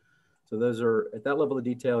pi. So those are at that level of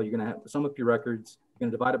detail. You're going to have sum up your records. You're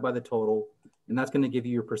going to divide it by the total, and that's going to give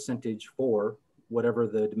you your percentage for whatever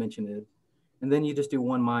the dimension is. And then you just do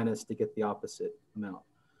 1 minus to get the opposite amount.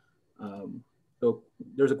 So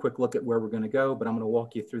there's a quick look at where we're going to go, but I'm going to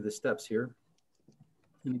walk you through the steps here.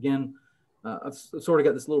 And again, I've sort of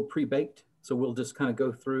got this little pre-baked, so we'll just kind of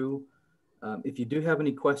go through. If you do have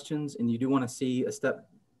any questions and you do want to see a step,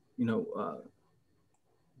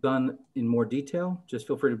 done in more detail, just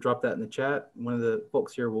feel free to drop that in the chat. One of the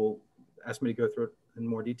folks here will ask me to go through it in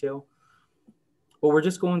more detail. Well, we're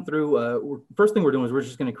just going through, first thing we're doing is we're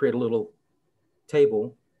just going to create a little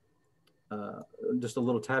table, just a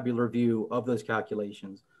little tabular view of those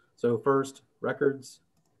calculations. So first, records.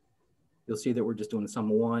 You'll see that we're just doing the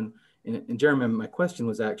sum of one. And Jeremy, my question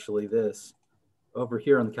was actually this. Over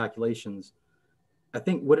here on the calculations, I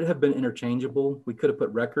think would it have been interchangeable? We could have put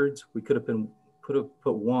records. We could have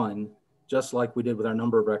put one, just like we did with our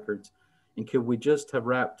number of records. And could we just have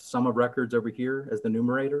wrapped sum of records over here as the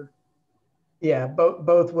numerator? Yeah,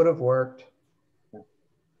 both would have worked. Yeah.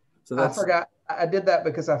 So that's, I did that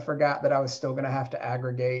because I forgot that I was still going to have to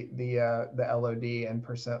aggregate the LOD and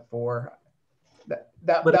 %4.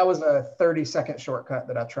 That was a 30-second shortcut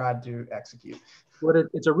that I tried to execute. But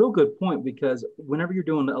it's a real good point, because whenever you're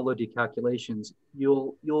doing the LOD calculations,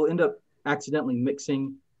 you'll end up accidentally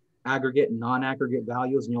mixing aggregate and non-aggregate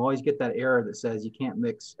values, and you always get that error that says you can't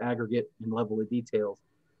mix aggregate and level of details.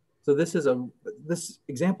 So this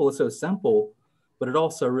example is so simple, but it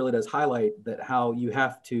also really does highlight that how you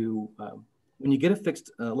have to, when you get a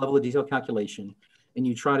fixed level of detail calculation and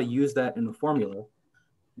you try to use that in the formula,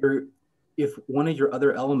 if one of your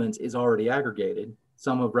other elements is already aggregated,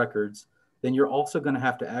 sum of records, then you're also going to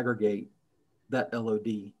have to aggregate that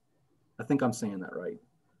LOD. I think I'm saying that right.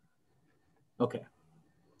 Okay.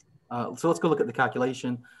 So let's go look at the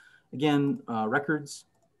calculation. Again, records,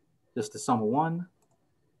 just the sum of one,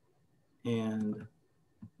 and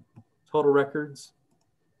total records,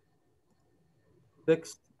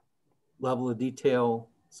 fixed level of detail,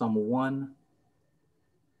 sum of one.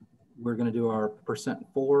 We're going to do our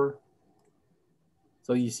 %4.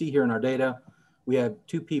 So you see here in our data, we have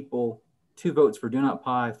 2 people, 2 votes for do not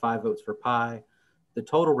pi, 5 votes for pi. The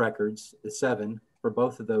total records is 7 for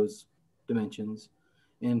both of those dimensions.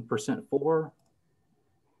 In %4,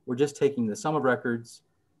 we're just taking the sum of records,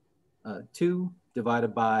 2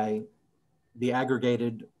 divided by the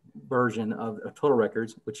aggregated version of total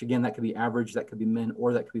records, which again, that could be average, that could be min,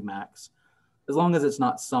 or that could be max. As long as it's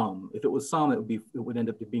not sum. If it was sum, it would end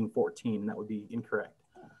up being 14, and that would be incorrect.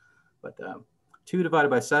 But 2 divided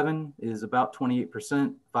by 7 is about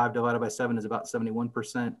 28%. 5 divided by 7 is about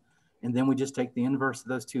 71%. And then we just take the inverse of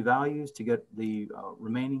those 2 values to get the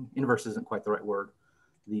remaining. Inverse isn't quite the right word.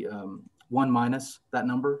 The 1 minus that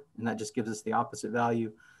number, and that just gives us the opposite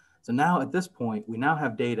value. So now at this point, we now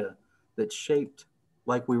have data that's shaped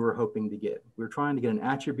like we were hoping to get. We were trying to get an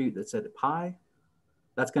attribute that said pi.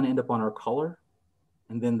 That's going to end up on our color.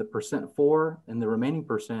 And then the %4 and the remaining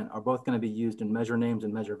 % are both going to be used in measure names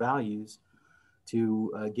and measure values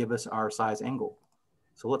to give us our size angle.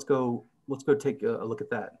 So let's go take a look at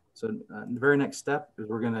that. So the very next step is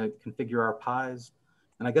we're going to configure our pies.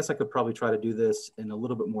 And I guess I could probably try to do this in a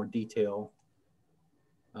little bit more detail.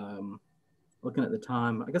 Looking at the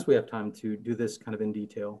time, I guess we have time to do this kind of in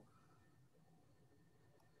detail.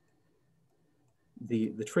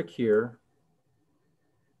 The trick here,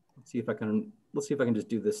 let's see if I can just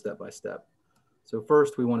do this step by step. So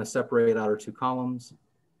first we want to separate out our 2 columns.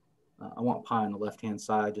 I want pi on the left-hand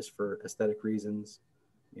side just for aesthetic reasons.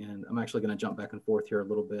 And I'm actually going to jump back and forth here a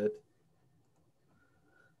little bit.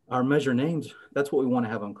 Our measure names, that's what we want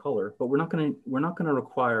to have on color, but we're not going to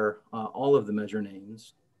require all of the measure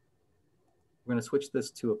names. We're going to switch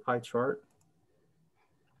this to a pie chart.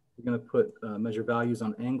 We're going to put measure values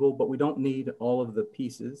on angle, but we don't need all of the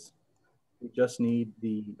pieces. We just need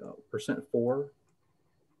the %4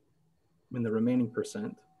 and the remaining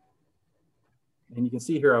 %. And you can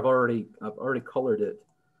see here, I've already colored it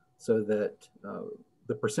so that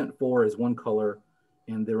the %4 is one color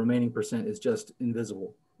and the remaining % is just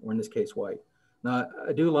invisible, or in this case, white. Now,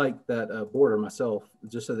 I do like that border myself,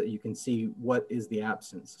 just so that you can see what is the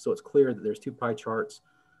absence. So it's clear that there's 2 pie charts.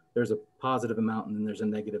 There's a positive amount and then there's a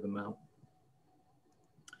negative amount.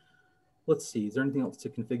 Let's see, is there anything else to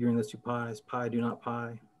configuring those 2 pies? Pi, do not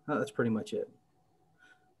pi. Oh, that's pretty much it.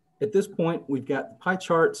 At this point, we've got the pie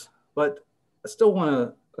charts, but I still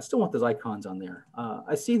want those icons on there.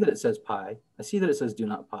 I see that it says pi. I see that it says do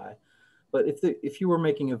not pi. But if you were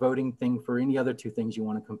making a voting thing for any other 2 things you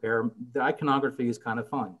want to compare, the iconography is kind of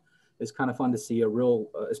fun. It's kind of fun to see a real,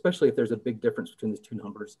 especially if there's a big difference between these 2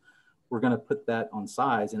 numbers. We're going to put that on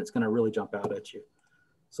size and it's going to really jump out at you.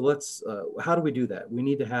 So let's, how do we do that? We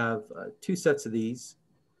need to have 2 sets of these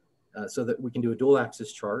so that we can do a dual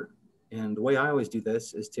axis chart. And the way I always do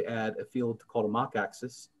this is to add a field called a mock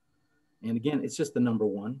axis. And again, it's just the number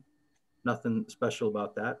 1, nothing special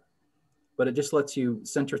about that. But it just lets you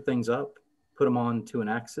center things up, put them onto an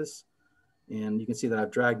axis. And you can see that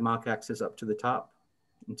I've dragged mock axis up to the top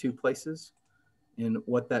in 2 places. And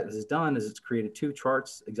what that has done is it's created 2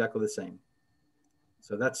 charts exactly the same.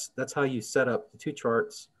 So that's how you set up the 2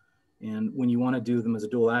 charts And when you want to do them as a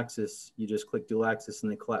dual axis, you just click dual axis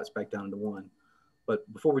and they collapse back down into one.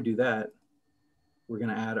 But before we do that, we're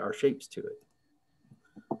going to add our shapes to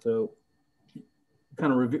it. So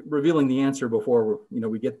kind of revealing the answer before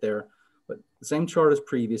we get there, but the same chart as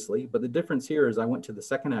previously, but the difference here is I went to the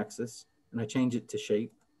second axis and I changed it to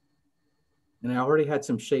shape. And I already had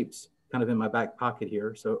some shapes kind of in my back pocket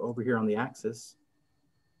here. So over here on the axis,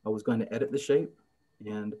 I was going to edit the shape.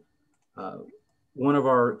 And one of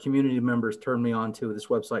our community members turned me on to this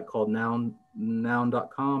website called noun.com,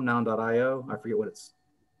 noun.io. I forget what it's,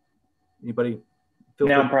 anybody?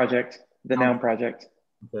 Noun project, the noun project.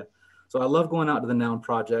 Okay. So I love going out to the Noun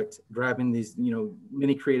project, grabbing these,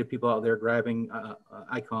 many creative people out there grabbing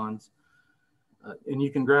icons. And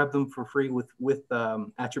you can grab them for free with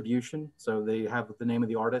attribution. So they have the name of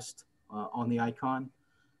the artist on the icon.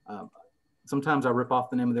 Sometimes I rip off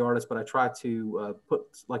the name of the artist, but I try to put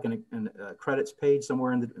like a credits page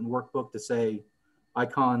somewhere in the workbook to say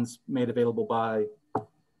icons made available by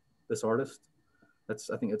this artist.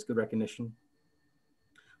 I think that's good recognition.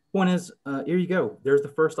 Point is, here you go. There's the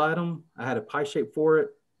first item. I had a pie shape for it.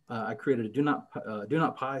 I created a do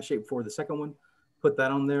not pie shape for the second one, put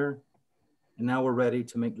that on there. And now we're ready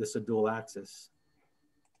to make this a dual axis.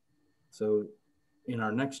 So in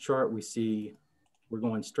our next chart, we see we're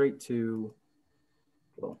going straight to,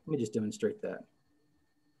 well, let me just demonstrate that.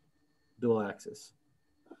 Dual axis.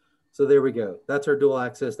 So there we go. That's our dual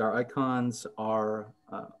axis. Our icons are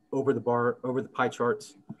over the pie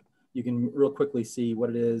charts. You can real quickly see what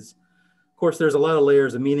it is. Of course, there's a lot of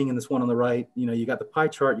layers of meaning in this one on the right. You got the pie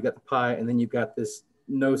chart, you got the pie, and then you've got this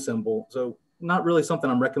no symbol. So not really something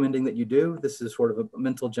I'm recommending that you do. This is sort of a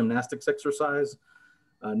mental gymnastics exercise,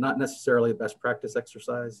 not necessarily a best practice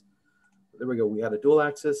exercise. There we go. We had a dual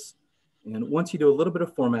axis. And once you do a little bit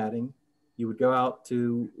of formatting, you would go out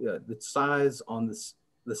to the size on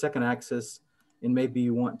the second axis, and maybe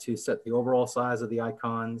you want to set the overall size of the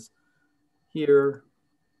icons here.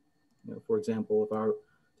 For example, if I were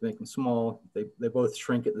to make them small, they both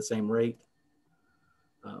shrink at the same rate.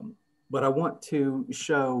 But I want to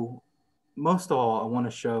show, most of all, I want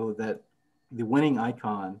to show that the winning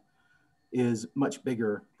icon is much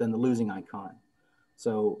bigger than the losing icon.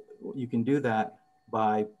 So you can do that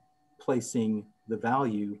by placing the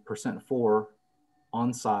value %4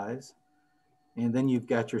 on size. And then you've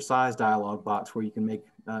got your size dialog box where you can make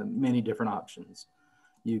many different options.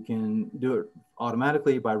 You can do it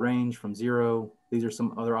automatically by range from 0. These are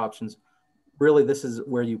some other options. Really, this is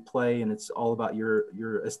where you play, and it's all about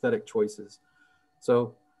your aesthetic choices.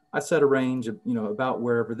 So I set a range of, about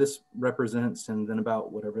wherever this represents, and then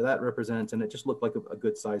about whatever that represents, and it just looked like a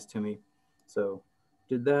good size to me. So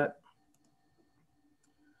did that.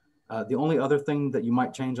 The only other thing that you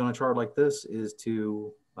might change on a chart like this is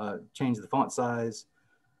to change the font size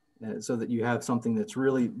so that you have something that's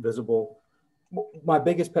really visible. My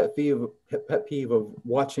biggest pet peeve of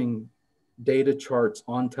watching data charts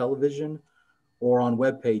on television or on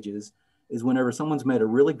web pages is whenever someone's made a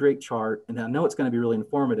really great chart, and I know it's going to be really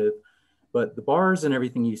informative, but the bars and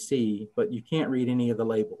everything you see, but you can't read any of the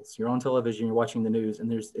labels. You're on television, you're watching the news,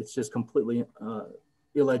 and it's just completely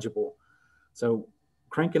illegible. So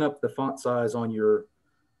cranking up the font size on your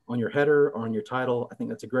header or on your title, I think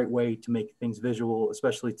that's a great way to make things visual,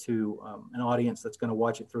 especially to an audience that's going to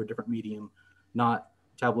watch it through a different medium, not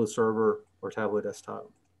Tableau server or Tableau desktop.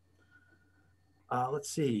 Let's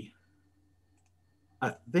see.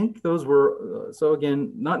 I think those were, so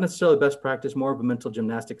again, not necessarily best practice, more of a mental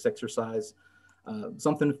gymnastics exercise,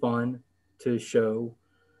 something fun to show,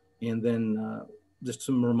 and then just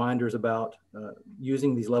some reminders about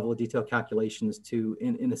using these level of detail calculations to,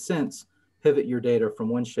 in a sense, pivot your data from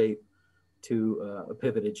one shape to a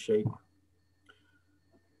pivoted shape.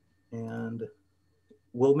 And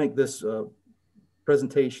we'll make this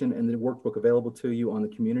presentation and the workbook available to you on the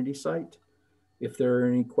community site. If there are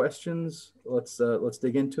any questions, let's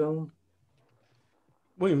dig into them.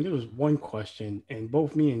 William, there was one question, and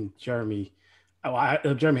both me and Jeremy,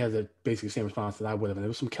 Jeremy has basically the same response that I would have, and it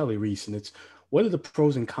was from Kelly Reese, and it's, what are the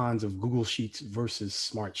pros and cons of Google Sheets versus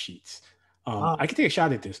Smart Sheets? I can take a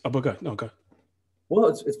shot at this. Oh, but go ahead. No, go ahead. Well,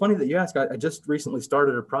 it's funny that you ask. I just recently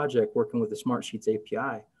started a project working with the Smart Sheets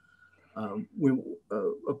API,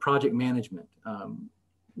 a project management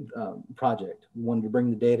project. We wanted to bring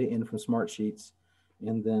the data in from Smart Sheets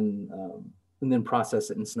and then process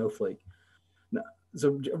it in Snowflake. Now,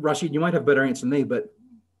 so Rashid, you might have a better answer than me, but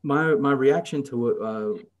my reaction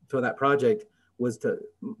to that project was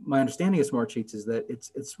my understanding of Smart Sheets is that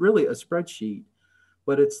it's really a spreadsheet,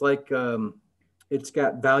 but it's like it's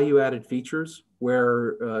got value added features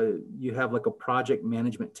where you have like a project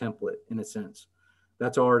management template in a sense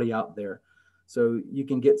That's already out there. So you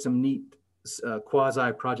can get some neat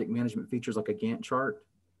quasi project management features like a Gantt chart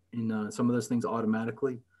and some of those things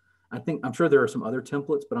automatically. I'm sure there are some other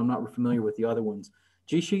templates, but I'm not familiar with the other ones.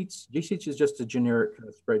 G-Sheets is just a generic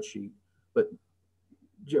spreadsheet. But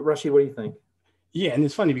Rashid, what do you think? Yeah, and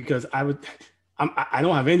it's funny because I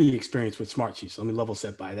don't have any experience with Smartsheets. So let me level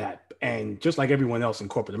set by that. And just like everyone else in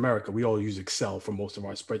corporate America, we all use Excel for most of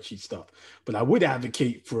our spreadsheet stuff. But I would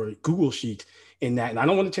advocate for Google Sheets in that, and I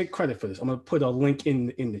don't want to take credit for this. I'm going to put a link in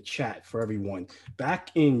the chat for everyone. Back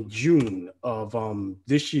in June of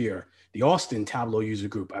this year, the Austin Tableau user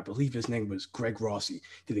group, I believe his name was Greg Rossi,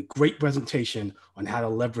 did a great presentation on how to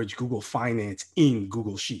leverage Google Finance in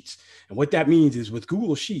Google Sheets. And what that means is with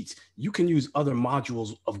Google Sheets, you can use other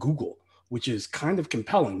modules of Google, which is kind of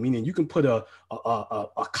compelling, meaning you can put a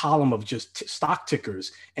column of just stock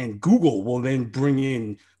tickers and Google will then bring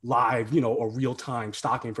in live, or real-time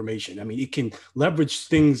stock information. I mean, it can leverage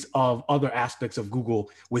things of other aspects of Google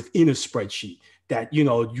within a spreadsheet that,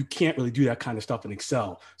 you can't really do that kind of stuff in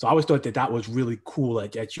Excel. So I always thought that was really cool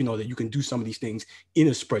that that you can do some of these things in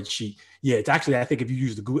a spreadsheet. Yeah, it's actually, I think if you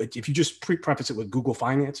use if you just preface it with Google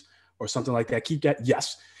Finance or something like that, keep that,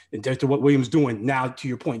 yes. And to what William's doing now, to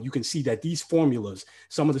your point, you can see that these formulas,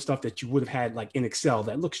 some of the stuff that you would have had like in Excel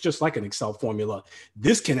that looks just like an Excel formula,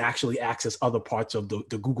 this can actually access other parts of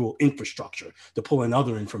the Google infrastructure to pull in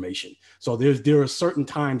other information. So there are certain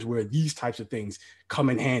times where these types of things come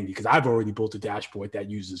in handy because I've already built a dashboard that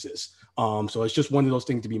uses this. So it's just one of those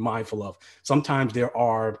things to be mindful of. Sometimes there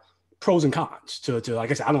are pros and cons to like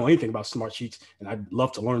I said, I don't know anything about Smartsheets and I'd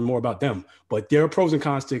love to learn more about them, but there are pros and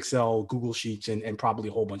cons to Excel, Google Sheets, and probably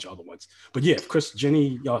a whole bunch of other ones. But yeah, Chris,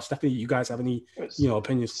 Ginny, Stephanie, you guys have any,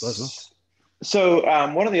 opinions? Let us know.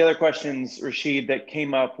 So one of the other questions, Rashid, that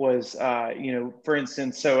came up was, for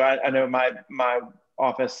instance, so I know my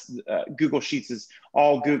office, Google Sheets is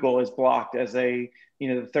all Google is blocked as a,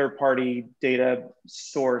 the third-party data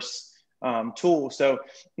source tool. So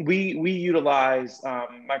we utilize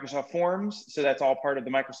Microsoft Forms. So that's all part of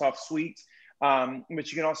the Microsoft suite. But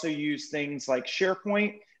you can also use things like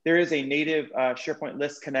SharePoint. There is a native SharePoint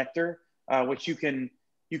list connector, which you can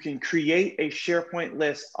create a SharePoint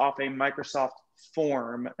list off a Microsoft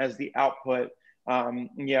form as the output.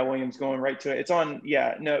 Yeah, William's going right to it. It's on,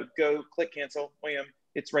 yeah, no, go click cancel, William.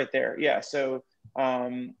 It's right there. Yeah, so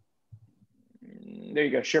there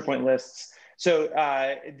you go, SharePoint lists. So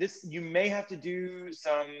this, you may have to do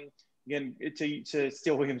some, again, to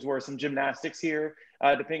steal William's word, some gymnastics here,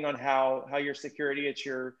 depending on how your security at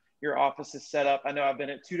your office is set up. I know I've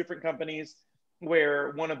been at 2 different companies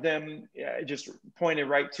where one of them just pointed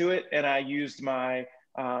right to it, and I used my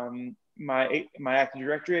Active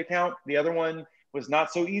Directory account. The other one was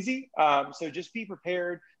not so easy. So just be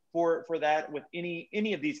prepared for that with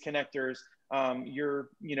any of these connectors.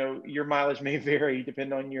 Your mileage may vary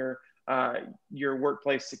depending on your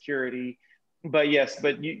workplace security, but yes, so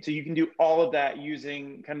you can do all of that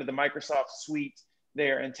using kind of the Microsoft suite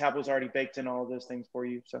there, and Tableau's already baked in all of those things for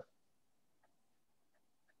you. So,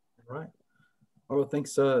 all right. Well,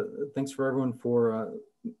 thanks for everyone for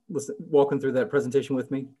walking through that presentation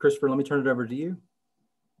with me. Christopher, let me turn it over to you.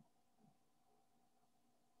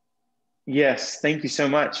 Yes, thank you so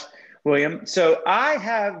much, William. So I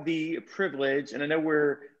have the privilege, and I know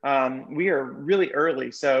we are really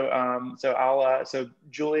early, so so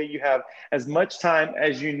Julia, you have as much time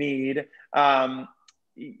as you need. I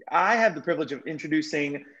have the privilege of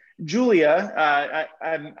introducing Julia.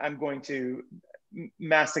 I'm going to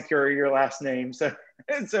massacre your last name, so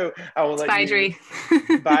I will let Biedry.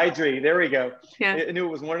 you. Biedry. There we go. Yeah. I knew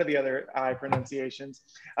it was one of the other I pronunciations.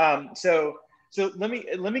 So let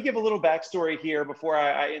me give a little backstory here before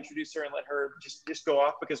I introduce her and let her just go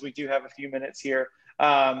off, because we do have a few minutes here.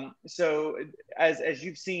 So as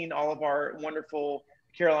you've seen, all of our wonderful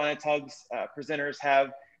Carolina Tugs presenters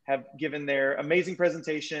have given their amazing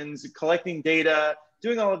presentations, collecting data,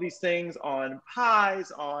 doing all of these things on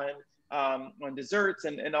pies, on desserts,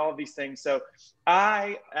 and all of these things. So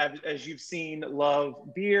I, as you've seen,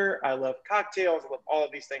 love beer. I love cocktails. I love all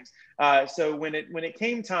of these things. So when it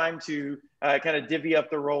came time to kind of divvy up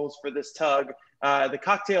the roles for this tug, the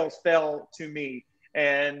cocktails fell to me.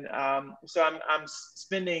 And so I'm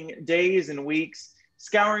spending days and weeks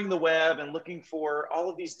scouring the web and looking for all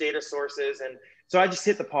of these data sources. And so I just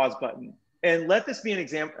hit the pause button. And let this be an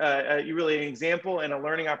example, really an example and a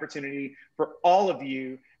learning opportunity for all of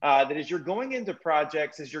you, that as you're going into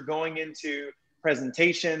projects, as you're going into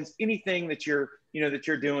presentations, anything that you're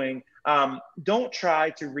doing, don't try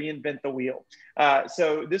to reinvent the wheel.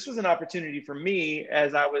 So this was an opportunity for me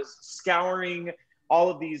as I was scouring all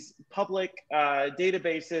of these public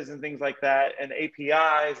databases and things like that, and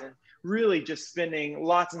APIs, and really just spending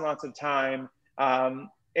lots and lots of time.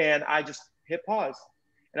 And I just hit pause.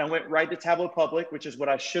 And I went right to Tableau Public, which is what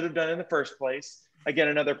I should have done in the first place. Again,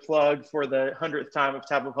 another plug for the 100th time of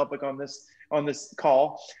Tableau Public on this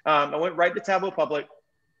call. I went right to Tableau Public,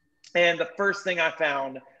 and the first thing I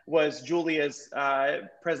found was Julia's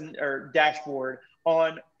dashboard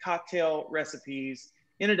on cocktail recipes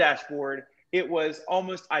in a dashboard. It was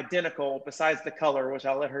almost identical, besides the color, which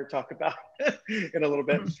I'll let her talk about in a little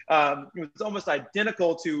bit. It was almost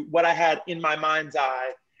identical to what I had in my mind's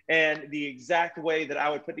eye, and the exact way that I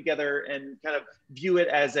would put together and kind of view it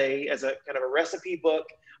as a kind of a recipe book.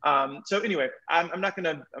 So anyway, I'm not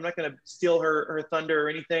gonna steal her thunder or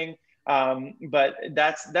anything, but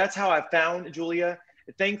that's how I found Julia.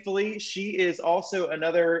 Thankfully, she is also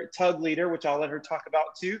another TUG leader, which I'll let her talk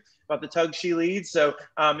about too, about the TUG she leads. So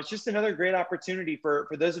it's just another great opportunity for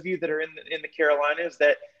those of you that are in the Carolinas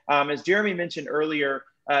that, as Jeremy mentioned earlier,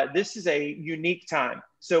 this is a unique time.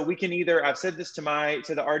 So we can either, I've said this to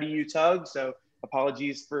the RDU TUG, so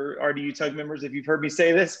apologies for RDU TUG members if you've heard me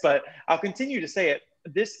say this, but I'll continue to say it.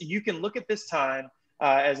 You can look at this time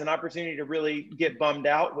as an opportunity to really get bummed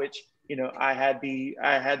out, which, you know, I had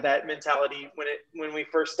that mentality when we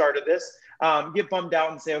first started this. Get bummed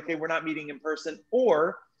out and say, okay, we're not meeting in person,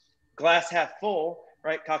 or glass half full,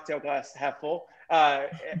 right? Cocktail glass half full,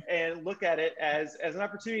 and look at it as an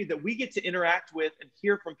opportunity that we get to interact with and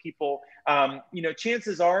hear from people. You know,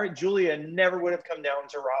 chances are Julia never would have come down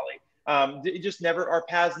to Raleigh. It just never, our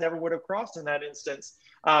paths never would have crossed in that instance.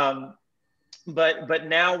 But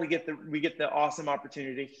now we get the awesome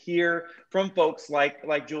opportunity to hear from folks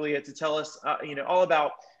like Julia to tell us, you know, all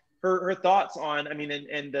about her thoughts on, I mean,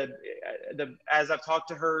 and the as I've talked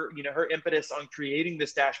to her, you know, her impetus on creating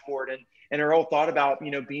this dashboard, and her whole thought about,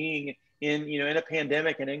 you know, being in a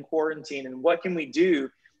pandemic and in quarantine, and what can we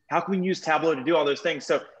do? How can we use Tableau to do all those things?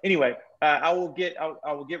 So anyway, I will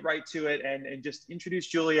get right to it and just introduce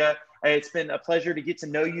Julia. It's been a pleasure to get to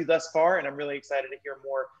know you thus far, and I'm really excited to hear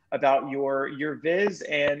more about your viz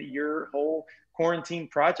and your whole quarantine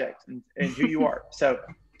project and who you are. So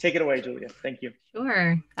take it away, Julia. Thank you.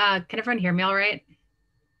 Sure. Can everyone hear me all right?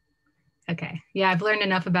 Okay. Yeah, I've learned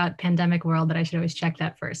enough about pandemic world that I should always check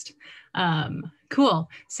that first. Cool.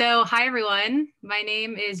 So hi, everyone. My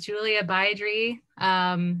name is Julia Biedry.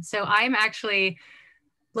 So I'm actually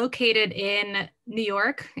located in New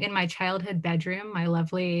York in my childhood bedroom, my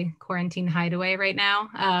lovely quarantine hideaway right now.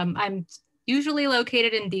 I'm usually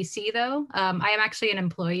located in DC though. I am actually an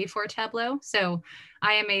employee for Tableau. So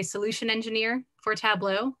I am a solution engineer for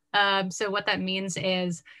Tableau. So what that means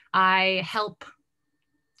is I help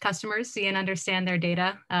customers see and understand their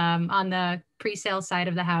data on the pre-sale side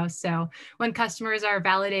of the house. So when customers are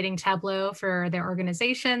validating Tableau for their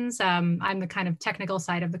organizations, I'm the kind of technical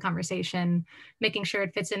side of the conversation, making sure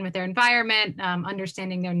it fits in with their environment,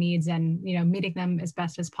 understanding their needs, and, you know, meeting them as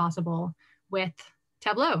best as possible with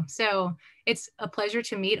Tableau. So it's a pleasure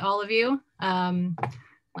to meet all of you.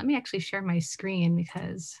 Let me actually share my screen,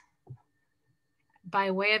 because by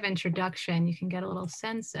way of introduction, you can get a little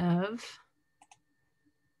sense of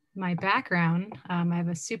my background. I have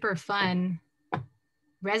a super fun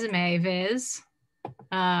resume viz.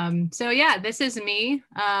 So yeah, this is me.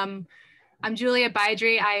 I'm Julia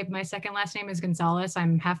Biedry. My second last name is Gonzalez.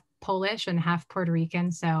 I'm half Polish and half Puerto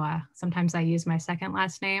Rican, so sometimes I use my second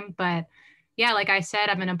last name. But yeah, like I said,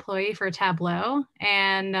 I'm an employee for Tableau,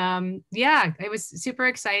 and yeah, it was super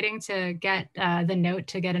exciting to get the note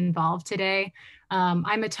to get involved today.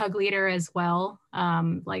 I'm a TUG leader as well,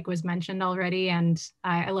 like was mentioned already, and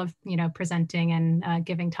I love, you know, presenting and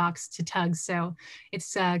giving talks to TUGs. So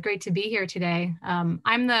it's great to be here today. I'm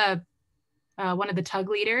one of the TUG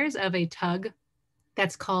leaders of a TUG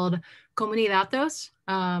that's called Comunidades.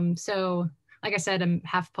 So like I said, I'm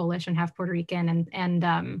half Polish and half Puerto Rican,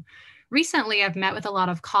 and recently I've met with a lot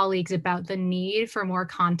of colleagues about the need for more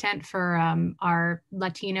content for our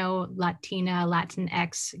Latino, Latina,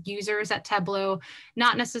 Latinx users at Tableau,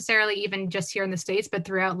 not necessarily even just here in the States, but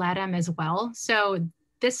throughout LATAM as well. So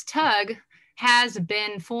this TUG has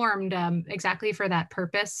been formed exactly for that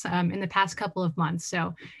purpose in the past couple of months.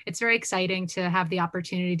 So it's very exciting to have the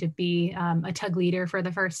opportunity to be a TUG leader for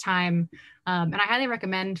the first time. And I highly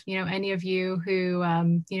recommend, you know, any of you who,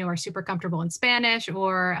 you know, are super comfortable in Spanish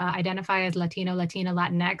or identify as Latino, Latina,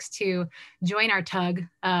 Latinx to join our TUG.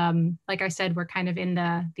 Like I said, we're kind of in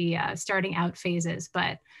the starting out phases,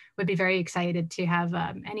 but would be very excited to have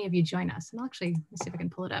any of you join us. And I'll actually, let's see if I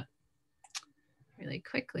can pull it up really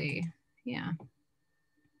quickly. Yeah.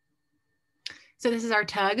 So this is our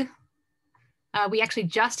TUG. We actually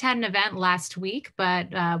just had an event last week, but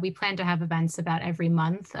we plan to have events about every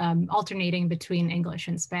month, alternating between English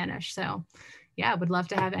and Spanish. So yeah, would love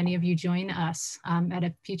to have any of you join us at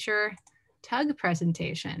a future TUG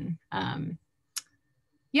presentation.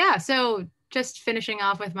 Yeah, so just finishing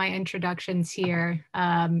off with my introductions here.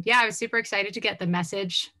 Yeah, I was super excited to get the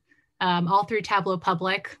message all through Tableau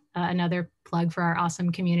Public, another plug for our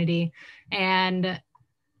awesome community. And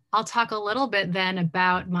I'll talk a little bit then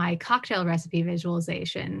about my cocktail recipe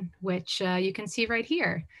visualization, which you can see right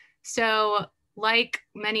here. So like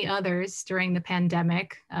many others during the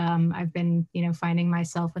pandemic, I've been, finding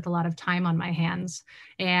myself with a lot of time on my hands.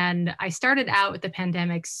 And I started out with the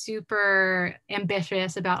pandemic super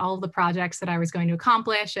ambitious about all of the projects that I was going to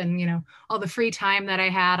accomplish and, all the free time that I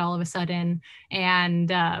had all of a sudden. And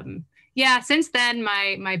yeah, since then,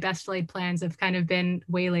 my best laid plans have kind of been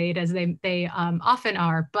waylaid, as they often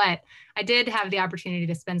are. But I did have the opportunity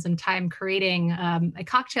to spend some time creating a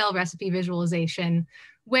cocktail recipe visualization,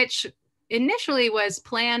 which initially was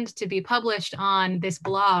planned to be published on this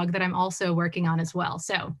blog that I'm also working on as well.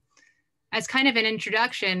 So as kind of an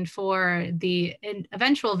introduction for the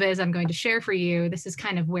eventual viz I'm going to share for you, this is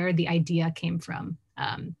kind of where the idea came from.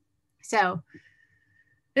 So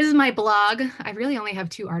this is my blog. I really only have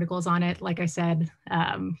 2 articles on it. Like I said,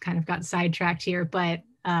 kind of got sidetracked here, but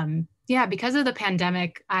yeah, because of the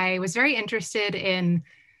pandemic, I was very interested in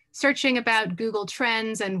searching about Google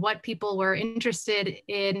Trends and what people were interested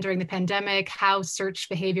in during the pandemic, how search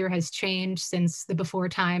behavior has changed since the before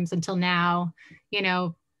times until now.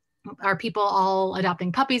 Are people all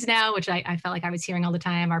adopting puppies now, which I felt like I was hearing all the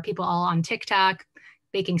time? Are people all on TikTok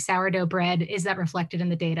baking sourdough bread? Is that reflected in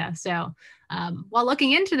the data? So while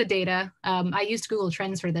looking into the data, I used Google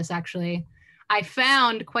Trends for this actually. I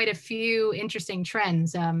found quite a few interesting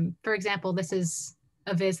trends. For example, this is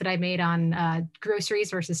a viz that I made on groceries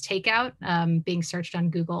versus takeout being searched on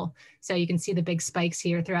Google. So you can see the big spikes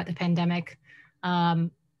here throughout the pandemic.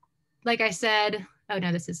 Like I said, oh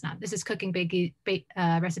no, this is not. This is cooking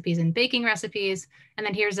recipes and baking recipes. And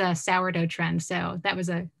then here's a sourdough trend. So that was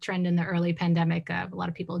a trend in the early pandemic. A lot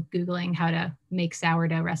of people Googling how to make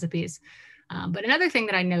sourdough recipes. But another thing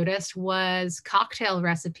that I noticed was cocktail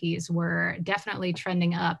recipes were definitely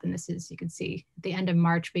trending up. And this is, you can see, at the end of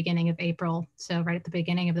March, beginning of April. So right at the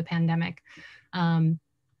beginning of the pandemic.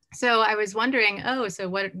 So I was wondering, so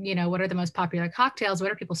what are the most popular cocktails?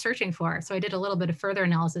 What are people searching for? So I did a little bit of further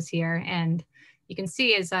analysis here. And you can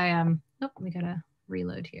see as I, we gotta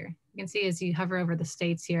reload here. You can see as you hover over the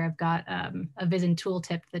states here, I've got a viz and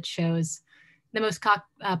tooltip that shows the most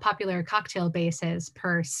popular cocktail bases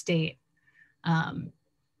per state.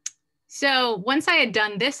 So once I had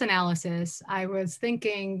done this analysis, I was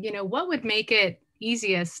thinking, what would make it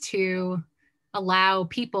easiest to allow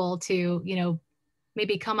people to,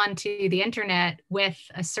 maybe come onto the internet with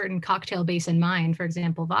a certain cocktail base in mind, for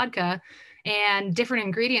example, vodka, and different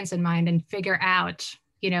ingredients in mind, and figure out,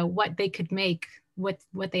 what they could make with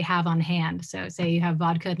what they have on hand. So say you have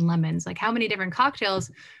vodka and lemons, like how many different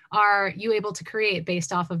cocktails are you able to create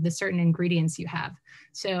based off of the certain ingredients you have?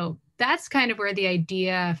 So that's kind of where the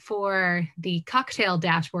idea for the cocktail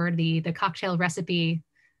dashboard, the cocktail recipe,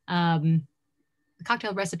 the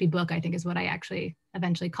cocktail recipe book, I think is what I actually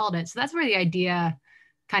eventually called it. So that's where the idea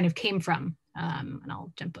kind of came from. And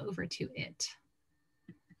I'll jump over to it.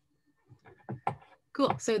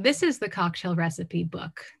 Cool. So this is the cocktail recipe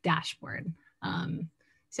book dashboard.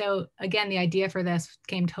 So again, the idea for this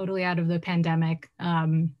came totally out of the pandemic.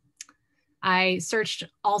 I searched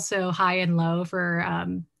also high and low for,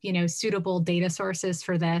 suitable data sources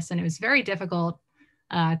for this. And it was very difficult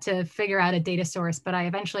to figure out a data source, but I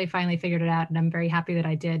eventually finally figured it out. And I'm very happy that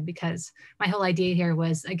I did, because my whole idea here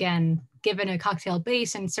was, again, given a cocktail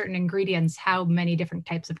base and certain ingredients, how many different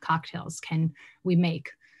types of cocktails can we make?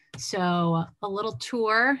 So a little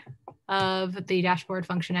tour of the dashboard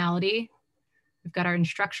functionality. We've got our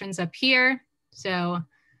instructions up here. So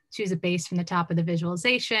choose a base from the top of the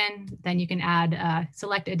visualization. Then you can add,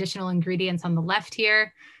 select additional ingredients on the left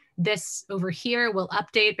here. This over here will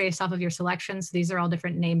update based off of your selections. These are all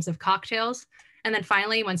different names of cocktails. And then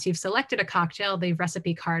finally, once you've selected a cocktail, the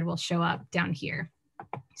recipe card will show up down here.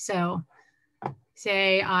 So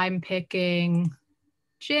say I'm picking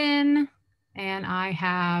gin and I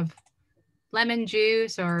have lemon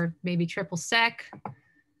juice or maybe triple sec.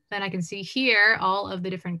 Then I can see here all of the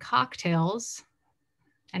different cocktails,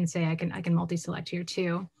 and say I can multi-select here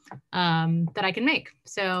too, that I can make.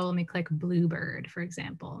 So let me click Bluebird, for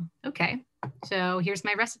example. Okay, so here's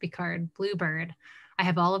my recipe card, Bluebird. I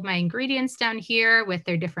have all of my ingredients down here with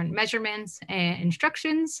their different measurements and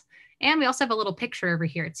instructions. And we also have a little picture over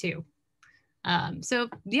here too. So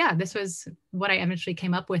yeah, this was what I eventually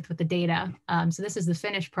came up with the data. So this is the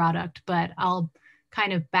finished product, but I'll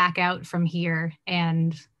kind of back out from here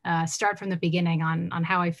and start from the beginning on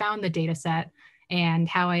how I found the data set and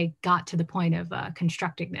how I got to the point of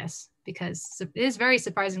constructing this, because it is very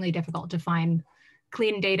surprisingly difficult to find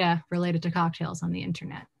clean data related to cocktails on the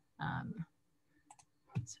internet.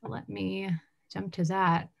 So let me jump to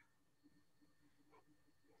that.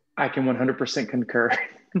 I can 100% concur.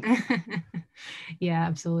 Yeah,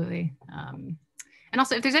 absolutely. And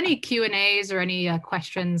also, if there's any Q&As or any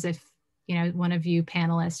questions, if one of you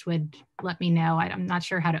panelists would let me know. I'm not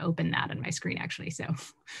sure how to open that on my screen, actually. So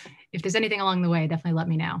if there's anything along the way, definitely let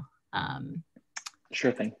me know.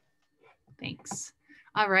 Sure thing. Thanks.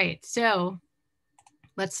 All right, so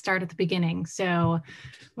let's start at the beginning. So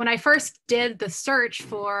when I first did the search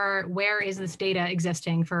for where is this data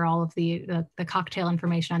existing for all of the cocktail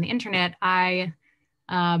information on the internet, I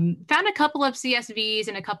found a couple of CSVs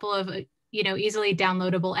and a couple of easily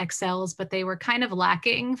downloadable Excels, but they were kind of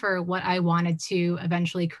lacking for what I wanted to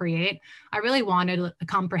eventually create. I really wanted a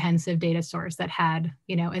comprehensive data source that had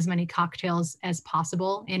as many cocktails as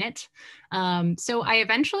possible in it. So I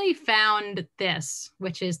eventually found this,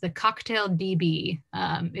 which is the Cocktail DB.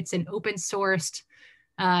 It's an open sourced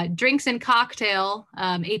drinks and cocktail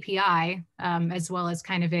API, as well as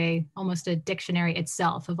kind of almost a dictionary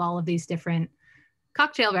itself of all of these different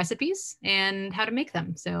cocktail recipes and how to make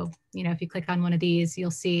them. So, if you click on one of these, you'll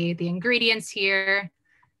see the ingredients here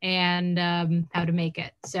and how to make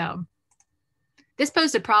it. So this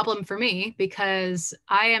posed a problem for me because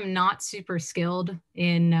I am not super skilled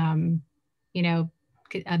in,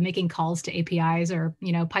 making calls to APIs or,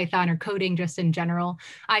 Python or coding just in general.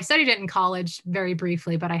 I studied it in college very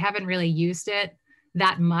briefly, but I haven't really used it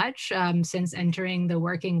that much since entering the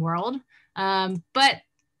working world. But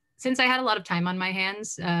since I had a lot of time on my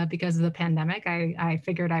hands because of the pandemic, I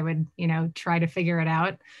figured I would, try to figure it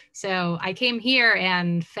out. So I came here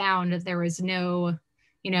and found that there was no,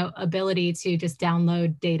 ability to just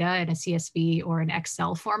download data in a CSV or an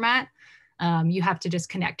Excel format. You have to just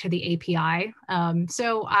connect to the API.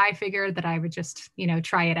 So I figured that I would just,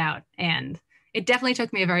 try it out. And it definitely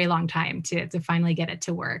took me a very long time to finally get it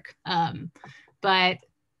to work. But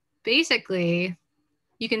basically,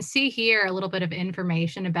 you can see here a little bit of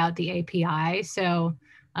information about the API. So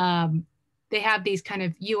they have these kind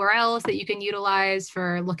of URLs that you can utilize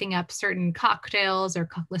for looking up certain cocktails or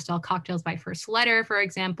list all cocktails by first letter, for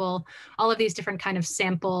example. All of these different kind of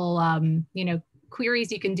sample,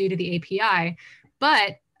 queries you can do to the API.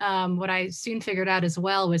 But what I soon figured out as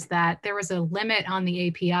well was that there was a limit on the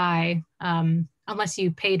API unless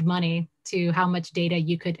you paid money to how much data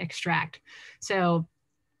you could extract. So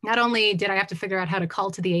not only did I have to figure out how to call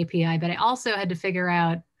to the API, but I also had to figure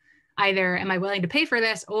out either am I willing to pay for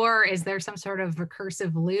this, or is there some sort of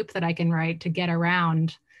recursive loop that I can write to get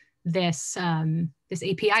around this, this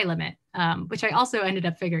API limit, which I also ended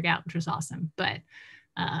up figuring out, which was awesome. But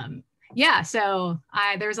yeah, so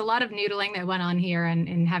there's a lot of noodling that went on here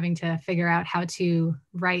and having to figure out how to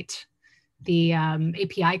write the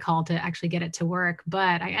API call to actually get it to work.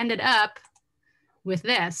 But I ended up with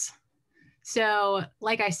this. So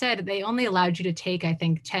like I said, they only allowed you to take, I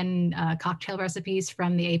think, 10 cocktail recipes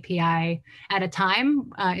from the API at a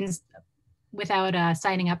time without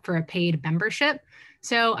signing up for a paid membership.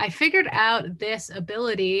 So I figured out this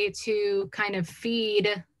ability to kind of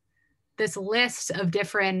feed this list of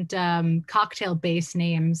different cocktail base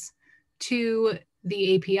names to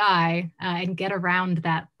the API and get around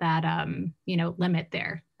that limit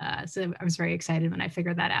there. So I was very excited when I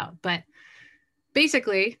figured that out. But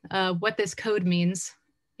basically, what this code means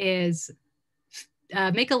is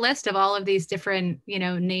make a list of all of these different,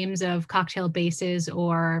 names of cocktail bases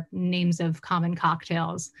or names of common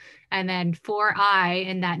cocktails. And then for I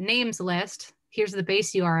in that names list, here's the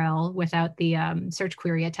base URL without the search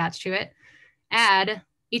query attached to it. Add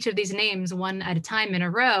each of these names one at a time in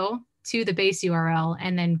a row to the base URL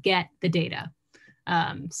and then get the data.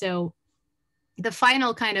 So the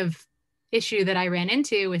final kind of issue that I ran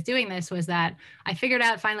into with doing this was that I figured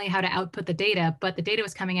out finally how to output the data, but the data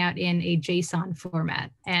was coming out in a JSON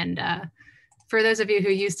format. And for those of you who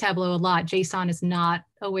use Tableau a lot, JSON is not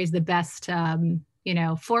always the best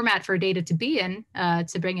format for data to be in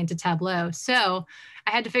to bring into Tableau. So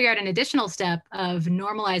I had to figure out an additional step of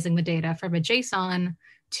normalizing the data from a JSON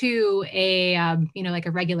to a like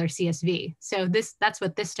a regular CSV. So that's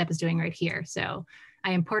what this step is doing right here. So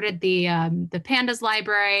I imported the pandas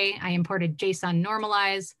library, I imported JSON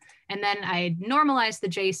normalize, and then I normalized the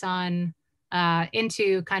JSON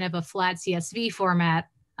into kind of a flat CSV format,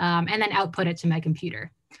 and then output it to my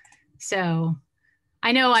computer. So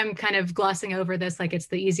I know I'm kind of glossing over this like it's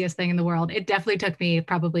the easiest thing in the world. It definitely took me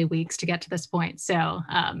probably weeks to get to this point. So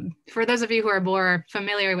for those of you who are more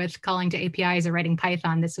familiar with calling to APIs or writing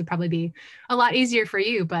Python, this would probably be a lot easier for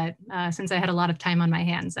you. But since I had a lot of time on my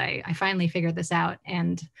hands, I finally figured this out.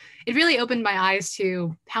 And it really opened my eyes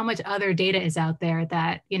to how much other data is out there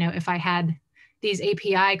that, you know, if I had these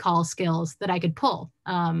API call skills that I could pull.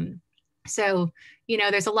 So, you know,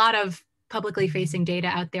 there's a lot of publicly facing data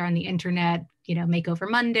out there on the internet, you know, Makeover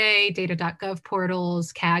Monday, data.gov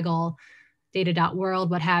portals, Kaggle,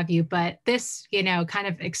 data.world, what have you. But this, you know, kind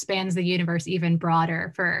of expands the universe even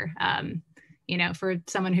broader for, you know, for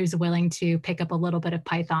someone who's willing to pick up a little bit of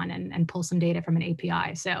Python and pull some data from an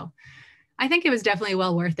API. So I think it was definitely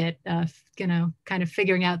well worth it, you know, kind of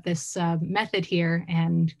figuring out this method here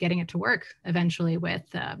and getting it to work eventually with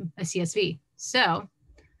a CSV. So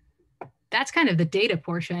that's kind of the data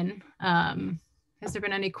portion. Has there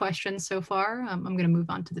been any questions so far? I'm going to move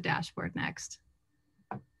on to the dashboard next.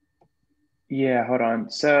 Yeah, hold on.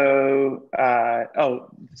 So, oh,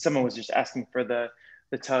 someone was just asking for the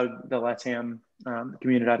TUG, the LATAM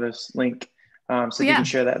Comunidades link. So you can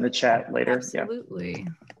share that in the chat later. Absolutely.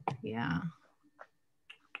 Yeah.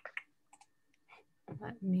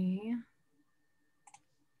 Let me.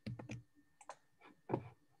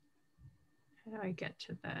 How do I get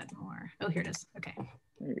to that more? Oh, here it is. Okay.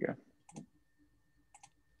 There you go.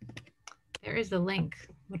 There is the link.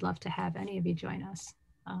 Would love to have any of you join us.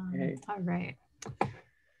 Hey. All right.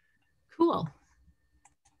 Cool.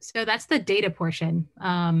 So that's the data portion.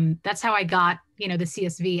 That's how I got, you know, the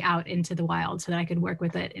CSV out into the wild so that I could work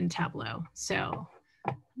with it in Tableau. So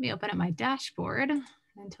let me open up my dashboard and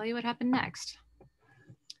tell you what happened next.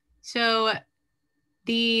 So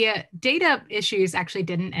the data issues actually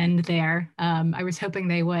didn't end there. I was hoping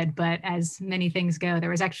they would, but as many things go, there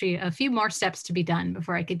was actually a few more steps to be done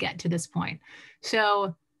before I could get to this point.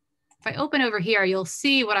 So if I open over here, you'll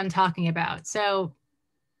see what I'm talking about. So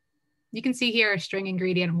you can see here string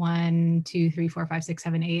ingredient 1, 2, 3, 4, 5, 6,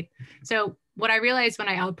 7, 8. So what I realized when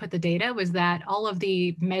I output the data was that all of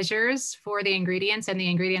the measures for the ingredients and the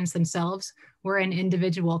ingredients themselves were in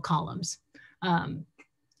individual columns.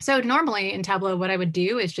 So normally in Tableau, what I would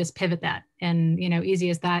do is just pivot that, and, you know, easy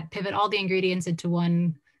as that, pivot all the ingredients into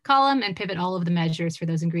one column and pivot all of the measures for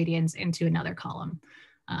those ingredients into another column.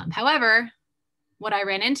 However, what I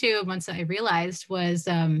ran into once I realized was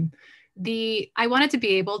I wanted to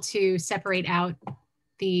be able to separate out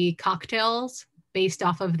the cocktails based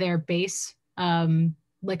off of their base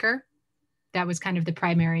liquor. That was kind of the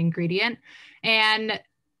primary ingredient. And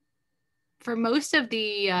for most of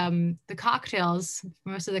the cocktails,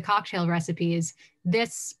 most of the cocktail recipes,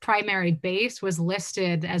 this primary base was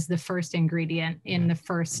listed as the first ingredient in the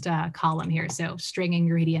first column here. So string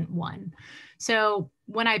ingredient 1. So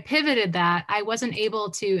when I pivoted that, I wasn't able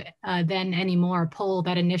to then anymore pull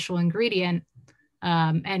that initial ingredient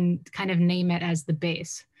and kind of name it as the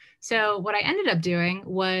base. So what I ended up doing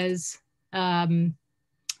was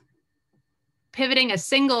pivoting a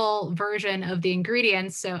single version of the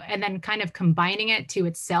ingredients, and then kind of combining it to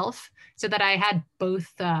itself so that I had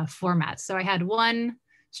both formats. So I had one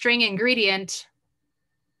string ingredient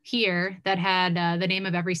here that had the name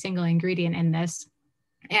of every single ingredient in this.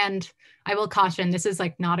 And I will caution, this is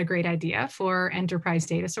like not a great idea for enterprise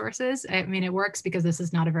data sources. I mean, it works because this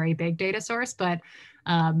is not a very big data source, but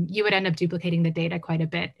you would end up duplicating the data quite a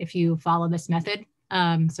bit if you follow this method.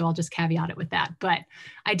 So I'll just caveat it with that. But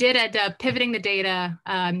I did end up pivoting the data,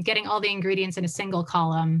 getting all the ingredients in a single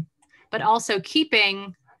column, but also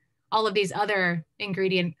keeping all of these other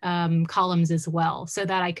ingredient columns as well, so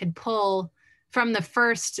that I could pull from the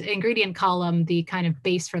first ingredient column the kind of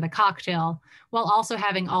base for the cocktail, while also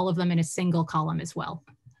having all of them in a single column as well.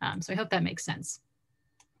 So I hope that makes sense.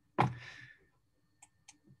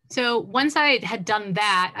 So once I had done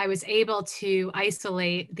that, I was able to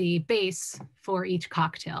isolate the base for each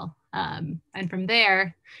cocktail. And from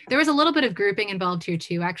there was a little bit of grouping involved here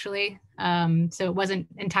too, actually. So it wasn't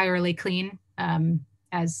entirely clean,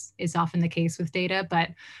 as is often the case with data, but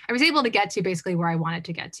I was able to get to basically where I wanted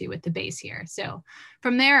to get to with the base here. So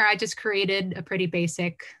from there, I just created a pretty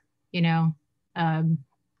basic, you know, I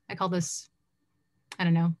call this, I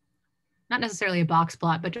don't know, not necessarily a box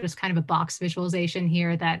plot, but just kind of a box visualization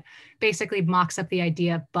here that basically mocks up the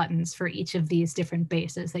idea of buttons for each of these different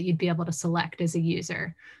bases that you'd be able to select as a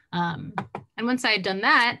user. And once I had done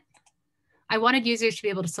that, I wanted users to be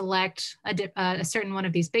able to select a certain one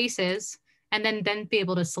of these bases, and then be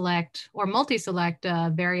able to select or multi-select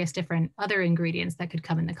various different other ingredients that could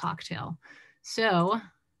come in the cocktail. So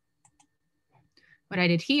what I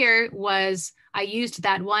did here was I used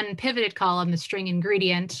that one pivoted column, the string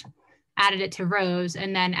ingredient, added it to rows,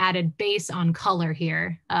 and then added base on color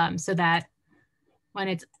here, so that when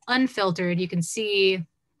it's unfiltered, you can see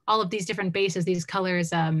all of these different bases. These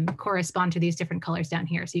colors correspond to these different colors down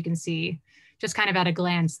here. So you can see just kind of at a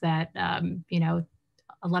glance that, you know,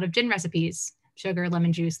 a lot of gin recipes, sugar,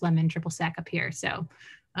 lemon juice, lemon, triple sec up here. So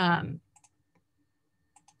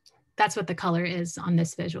that's what the color is on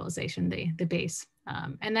this visualization, the base.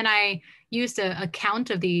 And then I used a count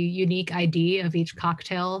of the unique ID of each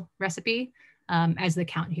cocktail recipe as the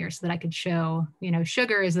count here, so that I could show, you know,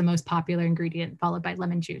 sugar is the most popular ingredient, followed by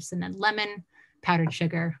lemon juice, and then lemon, powdered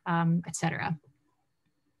sugar, etc.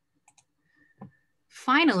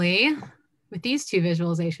 Finally, with these two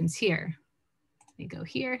visualizations here, let me go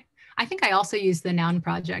here. I think I also used the noun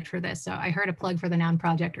project for this. So I heard a plug for the noun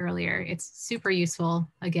project earlier. It's super useful,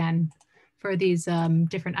 again, for these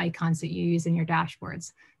different icons that you use in your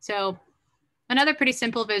dashboards. So another pretty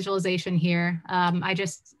simple visualization here. I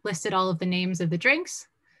just listed all of the names of the drinks,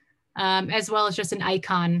 as well as just an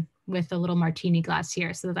icon with a little martini glass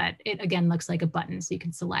here, so that it again looks like a button, so you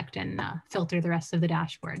can select and filter the rest of the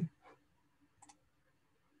dashboard.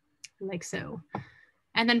 Like so.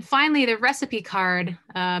 And then finally, the recipe card.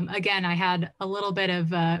 Again, I had a little bit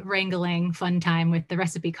of wrangling fun time with the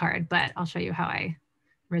recipe card, but I'll show you how I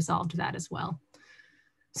resolved that as well.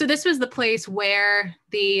 So this was the place where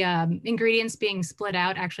the ingredients being split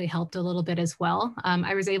out actually helped a little bit as well.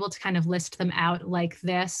 I was able to kind of list them out like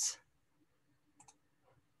this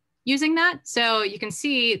using that. So you can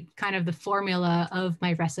see kind of the formula of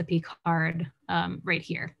my recipe card right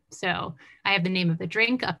here. So I have the name of the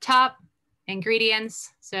drink up top,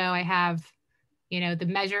 ingredients. So I have, you know, the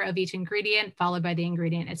measure of each ingredient followed by the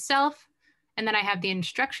ingredient itself. And then I have the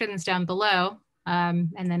instructions down below,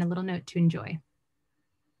 and then a little note to enjoy.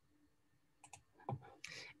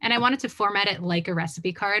 And I wanted to format it like a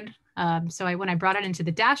recipe card. So when I brought it into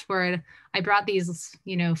the dashboard, I brought these,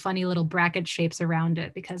 you know, funny little bracket shapes around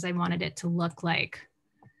it, because I wanted it to look like,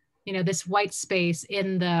 you know, this white space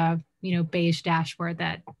in the, you know, beige dashboard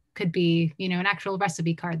that could be, you know, an actual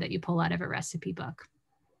recipe card that you pull out of a recipe book.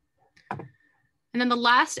 And then the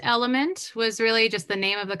last element was really just the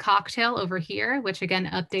name of the cocktail over here, which again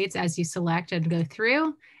updates as you select and go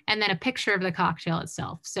through, and then a picture of the cocktail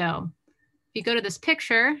itself. So if you go to this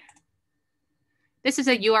picture, this is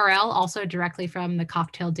a URL also directly from the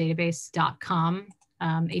cocktaildatabase.com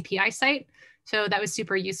API site. So that was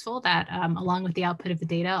super useful that along with the output of the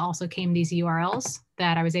data also came these URLs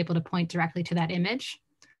that I was able to point directly to that image.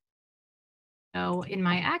 So in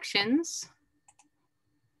my actions,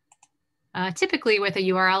 typically with a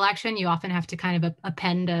URL action, you often have to kind of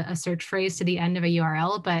append a search phrase to the end of a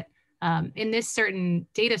URL, but in this certain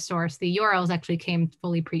data source, the URLs actually came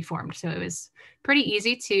fully preformed. So it was pretty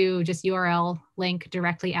easy to just URL link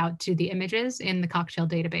directly out to the images in the cocktail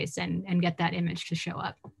database and get that image to show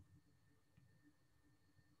up.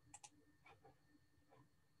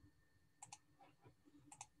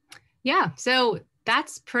 Yeah, so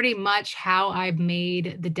that's pretty much how I've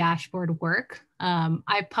made the dashboard work.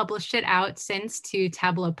 I've published it out since to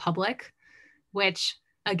Tableau Public, which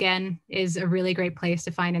again is a really great place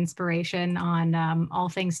to find inspiration on all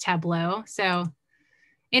things Tableau. So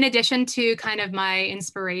in addition to kind of my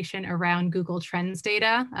inspiration around Google Trends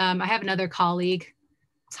data, I have another colleague,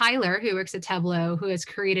 Tyler, who works at Tableau, who has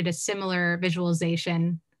created a similar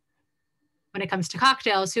visualization when it comes to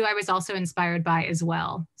cocktails, who I was also inspired by as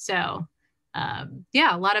well. So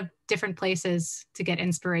yeah, a lot of different places to get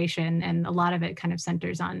inspiration, and a lot of it kind of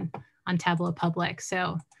centers on Tableau Public.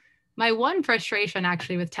 So my one frustration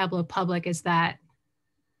actually with Tableau Public is that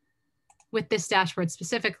with this dashboard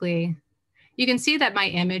specifically, you can see that my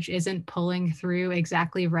image isn't pulling through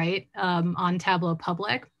exactly right on Tableau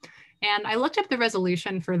Public. And I looked up the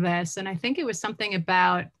resolution for this, and I think it was something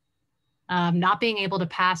about not being able to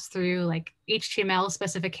pass through like HTML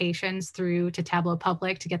specifications through to Tableau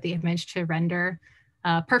Public to get the image to render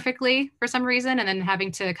perfectly for some reason, and then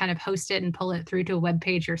having to kind of host it and pull it through to a web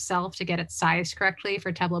page yourself to get it sized correctly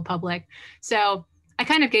for Tableau Public. So I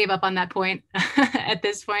kind of gave up on that point at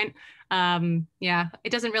this point. Yeah, it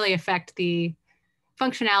doesn't really affect the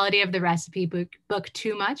functionality of the recipe book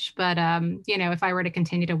too much, but you know, if I were to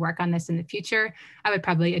continue to work on this in the future, I would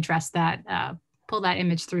probably address that, pull that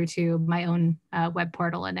image through to my own web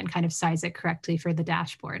portal and then kind of size it correctly for the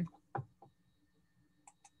dashboard.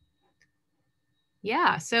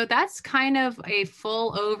 Yeah, so that's kind of a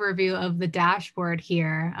full overview of the dashboard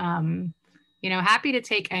here. You know, happy to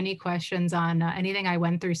take any questions on anything I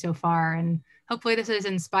went through so far, and hopefully this has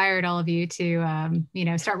inspired all of you to, you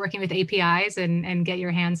know, start working with APIs and get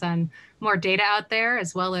your hands on more data out there,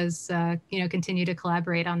 as well as, you know, continue to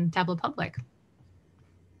collaborate on Tableau Public.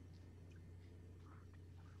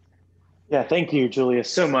 Yeah, thank you, Julia,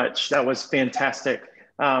 so much. That was fantastic.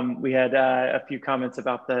 We had a few comments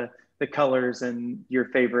about the colors and your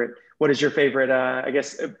favorite. What is your favorite, I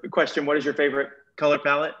guess, question, what is your favorite color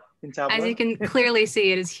palette in Tableau? As you can clearly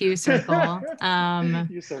see, it is Hue Circle.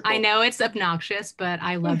 Hue Circle. I know it's obnoxious, but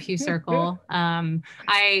I love Hue Circle.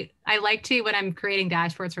 I like to, when I'm creating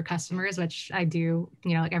dashboards for customers, which I do,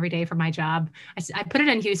 like every day for my job, I put it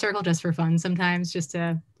in Hue Circle just for fun sometimes, just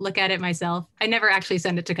to look at it myself. I never actually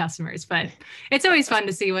send it to customers, but it's always fun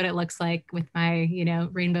to see what it looks like with my,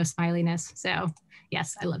 rainbow smiliness. So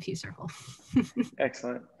yes, I love Hue Circle.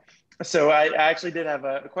 Excellent. So I actually did have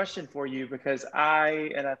a question for you, because I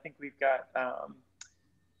think we've got,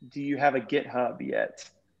 do you have a GitHub yet?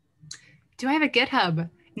 Do I have a GitHub?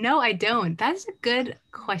 No, I don't. That's a good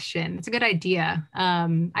question. It's a good idea.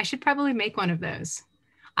 I should probably make one of those.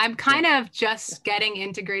 I'm kind of just getting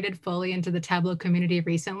integrated fully into the Tableau community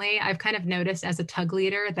recently. I've kind of noticed as a tug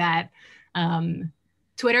leader that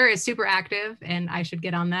Twitter is super active, and I should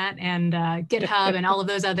get on that, and GitHub and all of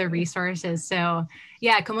those other resources. So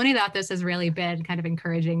yeah, Comunidad has really been kind of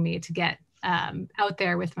encouraging me to get out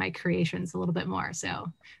there with my creations a little bit more.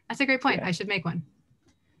 So that's a great point. Yeah. I should make one.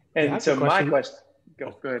 And so my question,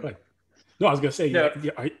 go ahead. No, I was gonna say, No.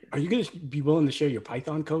 are you gonna be willing to share your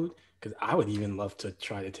Python code? Because I would even love to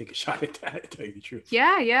try to take a shot at that, to tell you the truth.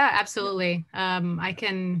 Yeah, absolutely. I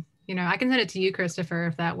can send it to you, Christopher,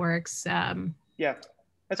 if that works. Yeah.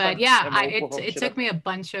 But fine. yeah, It took me a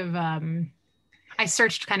bunch of, I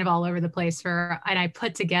searched kind of all over the place and I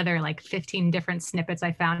put together like 15 different snippets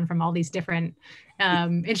I found from all these different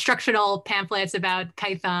instructional pamphlets about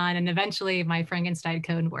Python, and eventually my Frankenstein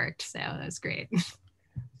code worked. So that was great.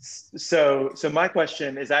 So my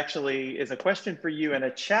question is a question for you and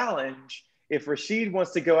a challenge. If Rashid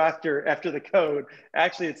wants to go after the code,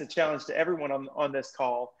 actually it's a challenge to everyone on this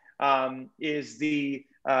call. So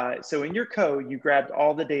in your code, you grabbed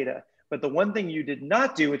all the data, but the one thing you did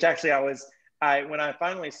not do, which actually when I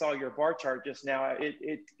finally saw your bar chart just now,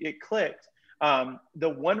 it clicked. The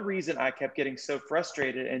one reason I kept getting so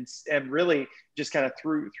frustrated and really just kind of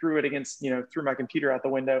threw it against, threw my computer out the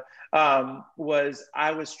window, was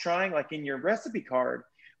I was trying, like in your recipe card,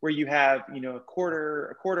 where you have, a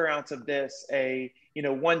quarter ounce of this,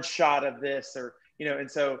 one shot of this, or,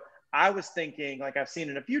 and so I was thinking, like I've seen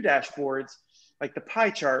in a few dashboards, like the pie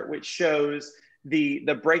chart, which shows the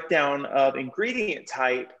breakdown of ingredient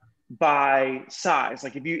type by size.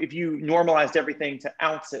 Like if you normalized everything to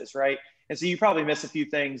ounces, right? And so you probably miss a few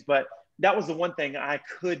things, but that was the one thing I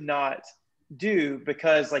could not do,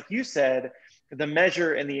 because like you said, the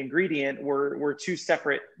measure and the ingredient were two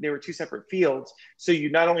separate fields. So you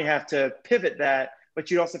not only have to pivot that, but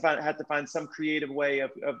you also have to find some creative way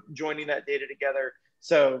of joining that data together.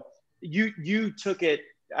 So you took it,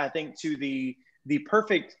 I think, to the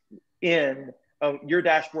perfect end of your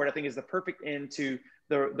dashboard. I think is the perfect end to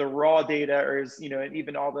the raw data, or and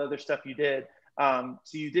even all the other stuff you did. So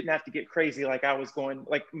you didn't have to get crazy like I was going,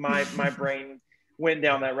 like my brain went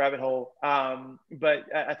down that rabbit hole. But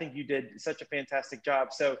I think you did such a fantastic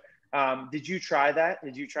job. So did you try that?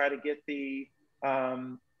 Did you try to get the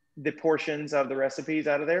portions of the recipes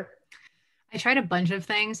out of there? I tried a bunch of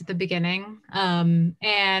things at the beginning.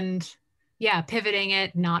 And yeah, pivoting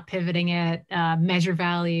it, not pivoting it, measure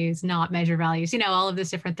values, not measure values, all of those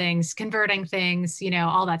different things, converting things,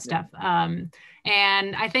 all that stuff.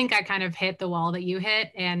 And I think I kind of hit the wall that you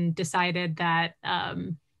hit and decided that,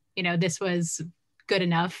 this was good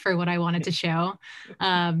enough for what I wanted to show.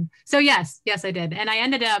 So yes, I did. And I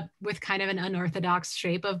ended up with kind of an unorthodox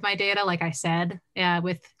shape of my data, like I said,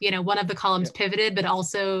 with, one of the columns pivoted, but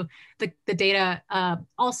also the data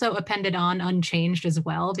also appended on unchanged as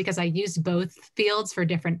well, because I used both fields for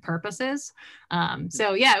different purposes.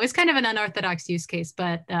 So yeah, it was kind of an unorthodox use case,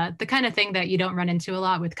 but the kind of thing that you don't run into a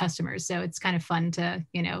lot with customers. So it's kind of fun to,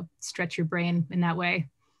 stretch your brain in that way.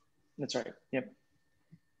 That's right. Yep.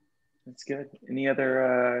 That's good. Any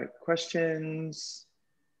other questions?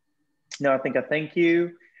 No, I think I thank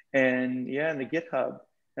you. And yeah, and the GitHub,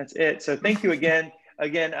 that's it. So thank you again.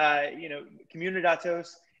 Comunidad,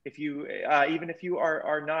 if you, even if you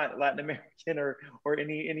are not Latin American or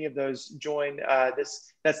any of those, join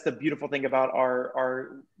this. That's the beautiful thing about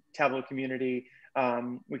our Tableau community.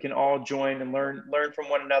 We can all join and learn from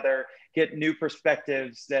one another, get new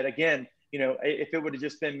perspectives that, again, if it would have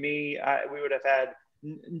just been me, we would have had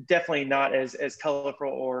definitely not as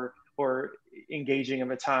colorful or engaging of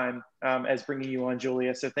a time as bringing you on,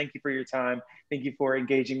 Julia. So thank you for your time. Thank you for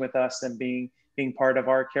engaging with us and being part of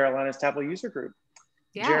our Carolinas Tableau user group.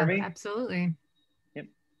 Yeah, Jeremy? absolutely. Yep.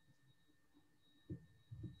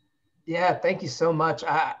 Yeah, thank you so much.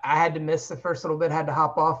 I had to miss the first little bit, had to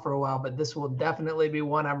hop off for a while, but this will definitely be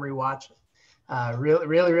one I'm rewatching. Really,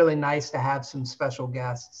 really, really nice to have some special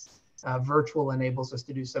guests. Virtual enables us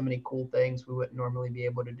to do so many cool things we wouldn't normally be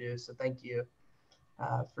able to do. So thank you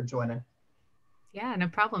for joining. Yeah, no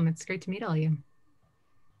problem. It's great to meet all you.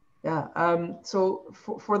 Yeah. So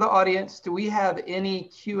for the audience, do we have any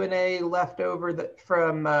Q&A left over that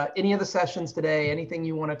from any of the sessions today? Anything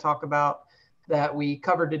you want to talk about that we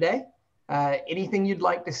covered today? Anything you'd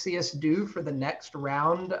like to see us do for the next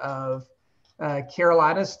round of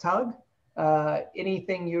Carolina's Tug?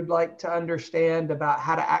 Anything you'd like to understand about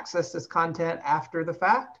how to access this content after the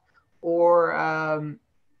fact, or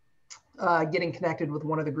getting connected with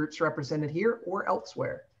one of the groups represented here or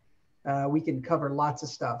elsewhere? We can cover lots of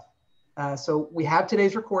stuff. So we have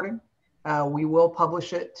today's recording. We will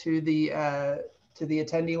publish it to the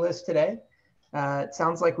attendee list today. It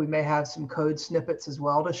sounds like we may have some code snippets as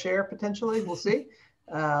well to share potentially. We'll see.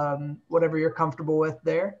 Whatever you're comfortable with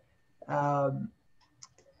there.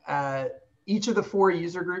 Each of the 4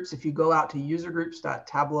 user groups, if you go out to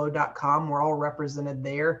usergroups.tableau.com, we're all represented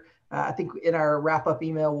there. I think in our wrap-up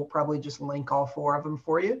email, we'll probably just link all 4 of them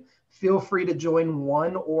for you. Feel free to join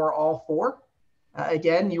one or all 4.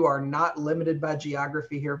 Again, you are not limited by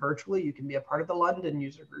geography here virtually. You can be a part of the London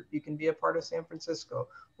user group. You can be a part of San Francisco.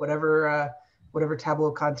 Whatever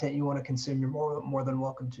Tableau content you want to consume, you're more than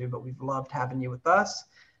welcome to. But we've loved having you with us.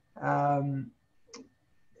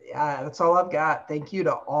 Yeah, that's all I've got. Thank you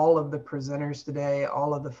to all of the presenters today,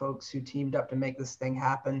 all of the folks who teamed up to make this thing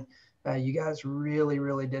happen. You guys really,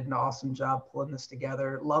 really did an awesome job pulling this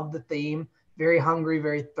together. Love the theme. Very hungry,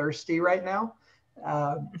 very thirsty right now.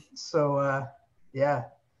 Yeah,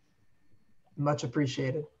 much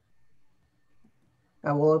appreciated.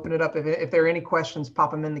 We'll open it up. If there are any questions,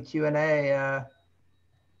 pop them in the Q&A.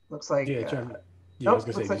 Looks like, I was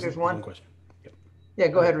gonna say, there's one question. Yep. Yeah,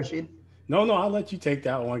 go ahead, Rashid. No, I'll let you take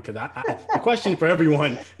that one, because the question for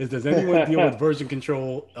everyone is, does anyone deal with version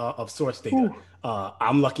control of source data?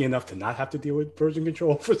 I'm lucky enough to not have to deal with version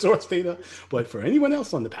control for source data, but for anyone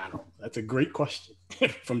else on the panel, that's a great question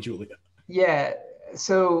from Julia. Yeah,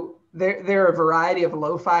 so there are a variety of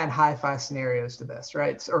lo-fi and hi-fi scenarios to this,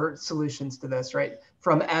 right? Or solutions to this, right?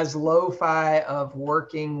 From as lo-fi of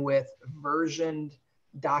working with versioned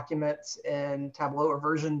documents in Tableau or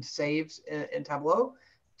versioned saves in Tableau,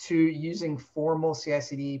 to using formal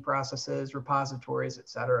CI/CD processes, repositories, et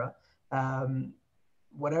cetera.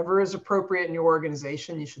 Whatever is appropriate in your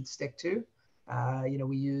organization, you should stick to.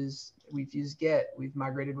 We've used Git. We've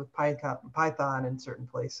migrated with Python in certain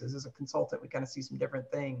places. As a consultant, we kind of see some different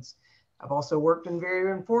things. I've also worked in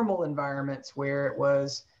very informal environments where it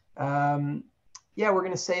was, we're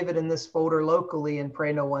going to save it in this folder locally and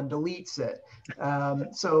pray no one deletes it.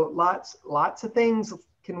 So lots of things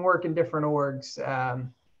can work in different orgs.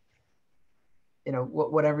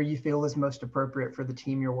 Whatever you feel is most appropriate for the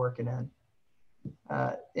team you're working in.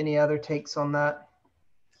 Any other takes on that?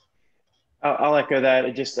 I'll echo that.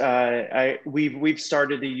 It just we've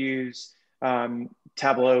started to use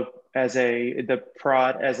Tableau as the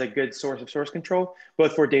prod as a good source of source control,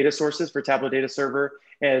 both for data sources for Tableau Data Server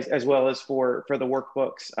as well as for the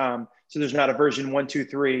workbooks. So there's not a version 1, 2,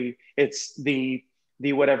 3. It's the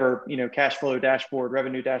whatever cash flow dashboard,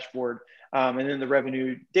 revenue dashboard, and then the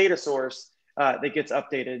revenue data source that gets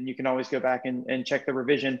updated, and you can always go back and check the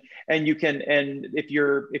revision. And you can, and if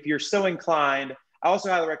you're so inclined, I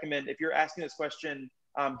also highly recommend, if you're asking this question,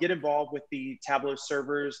 get involved with the Tableau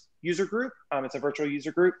servers user group. It's a virtual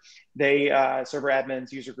user group. They server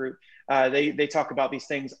admins user group. They talk about these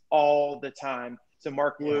things all the time. So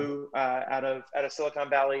Mark Wu out of Silicon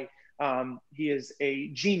Valley, he is a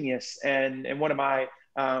genius and one of my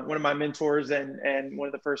mentors and one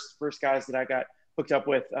of the first guys that I got hooked up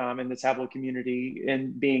with in the Tableau community,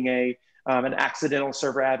 in being an accidental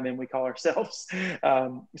server admin, we call ourselves.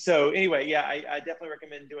 So anyway, I definitely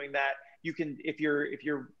recommend doing that. You can, if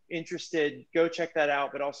you're interested, go check that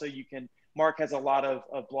out. But also Mark has a lot of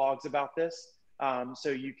blogs about this. So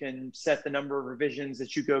you can set the number of revisions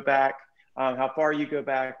that you go back, how far you go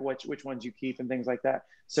back, which ones you keep, and things like that.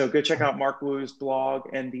 So go check out Mark Wu's blog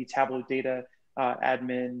and the Tableau data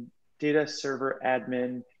server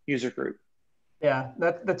admin user group. Yeah,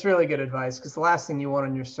 that's really good advice, because the last thing you want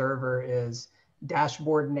on your server is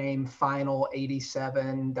dashboard name final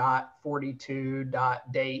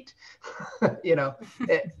 87.42.date.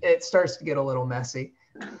 It starts to get a little messy.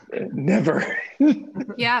 Never.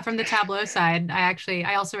 Yeah, from the Tableau side, I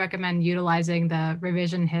also recommend utilizing the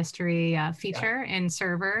revision history feature in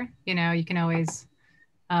server. You can always,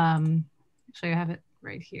 actually I have it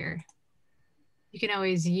right here. You can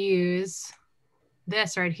always use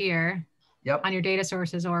this right here Yep. on your data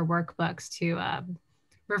sources or workbooks to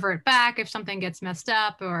revert back if something gets messed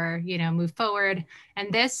up or, you know, move forward.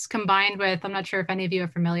 And this combined with, I'm not sure if any of you are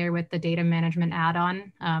familiar with the data management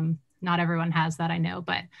add-on. Not everyone has that, I know,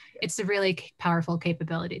 but it's a really powerful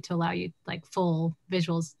capability to allow you like full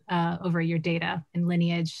visuals over your data and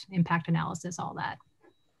lineage, impact analysis, all that.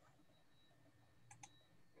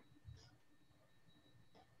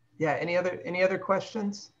 Yeah, any other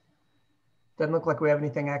questions? Doesn't look like we have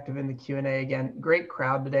anything active in the Q&A. Again, great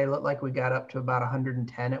crowd today. Looked like we got up to about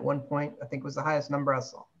 110 at one point. I think was the highest number I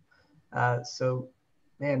saw. So,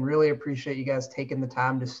 man, really appreciate you guys taking the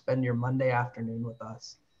time to spend your Monday afternoon with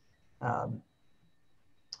us. I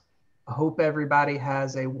hope everybody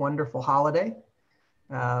has a wonderful holiday.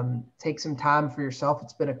 Take some time for yourself.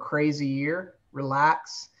 It's been a crazy year.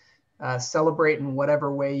 Relax, celebrate in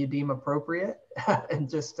whatever way you deem appropriate, and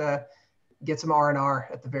just get some R&R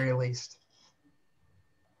at the very least.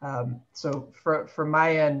 So from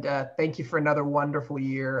my end, thank you for another wonderful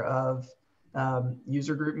year of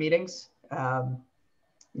user group meetings. You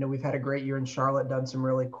know, we've had a great year in Charlotte, done some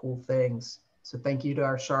really cool things. So thank you to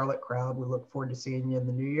our Charlotte crowd. We look forward to seeing you in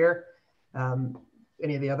the new year.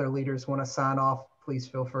 Any of the other leaders want to sign off, please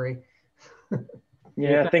feel free.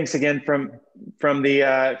 Yeah, thanks again from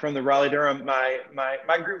the Raleigh Durham.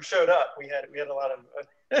 My group showed up. We had a lot of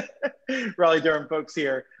Raleigh Durham folks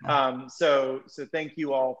here. So thank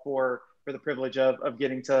you all for the privilege of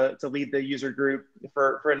getting to lead the user group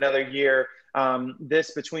for another year.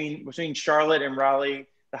 This between Charlotte and Raleigh,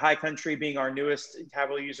 the High Country being our newest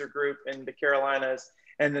Tableau user group, and the Carolinas,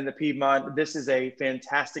 and then the Piedmont. This is a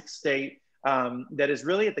fantastic state that is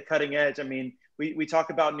really at the cutting edge. I mean, we talk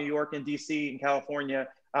about New York and DC and California,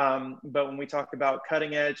 but when we talk about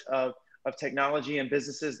cutting edge of technology and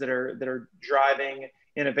businesses that are driving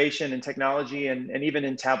innovation and technology, and even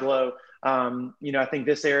in Tableau, you know, I think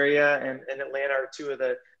this area and Atlanta are two of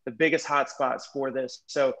the biggest hotspots for this.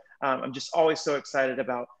 So I'm just always so excited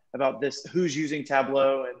about this, who's using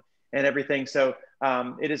Tableau and everything. So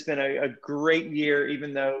it has been a great year,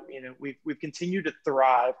 even though, you know, we've continued to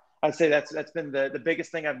thrive. I'd say that's been the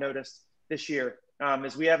biggest thing I've noticed this year,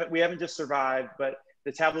 is we haven't just survived, but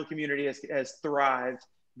the Tableau community has thrived.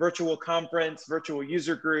 Virtual conference, virtual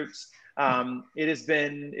user groups. It has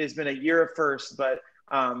been a year of firsts, but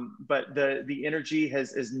the energy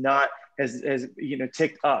has you know,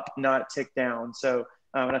 ticked up, not ticked down. So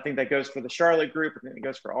and I think that goes for the Charlotte group. I think it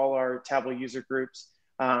goes for all our Tableau user groups.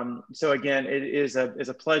 So again, it is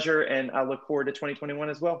a pleasure, and I look forward to 2021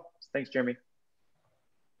 as well. Thanks, Jeremy.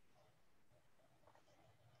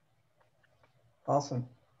 Awesome.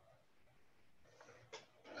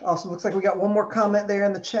 Looks like we got one more comment there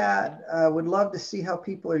in the chat. Would love to see how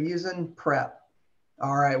people are using Prep.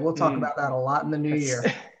 All right, we'll talk about that a lot in the new year.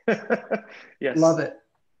 Yes. Love it.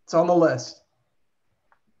 It's on the list.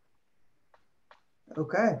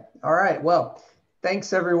 Okay. All right. Well,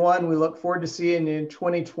 thanks everyone. We look forward to seeing you in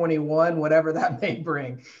 2021, whatever that may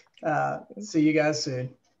bring. See you guys soon.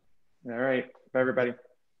 All right. Bye, everybody.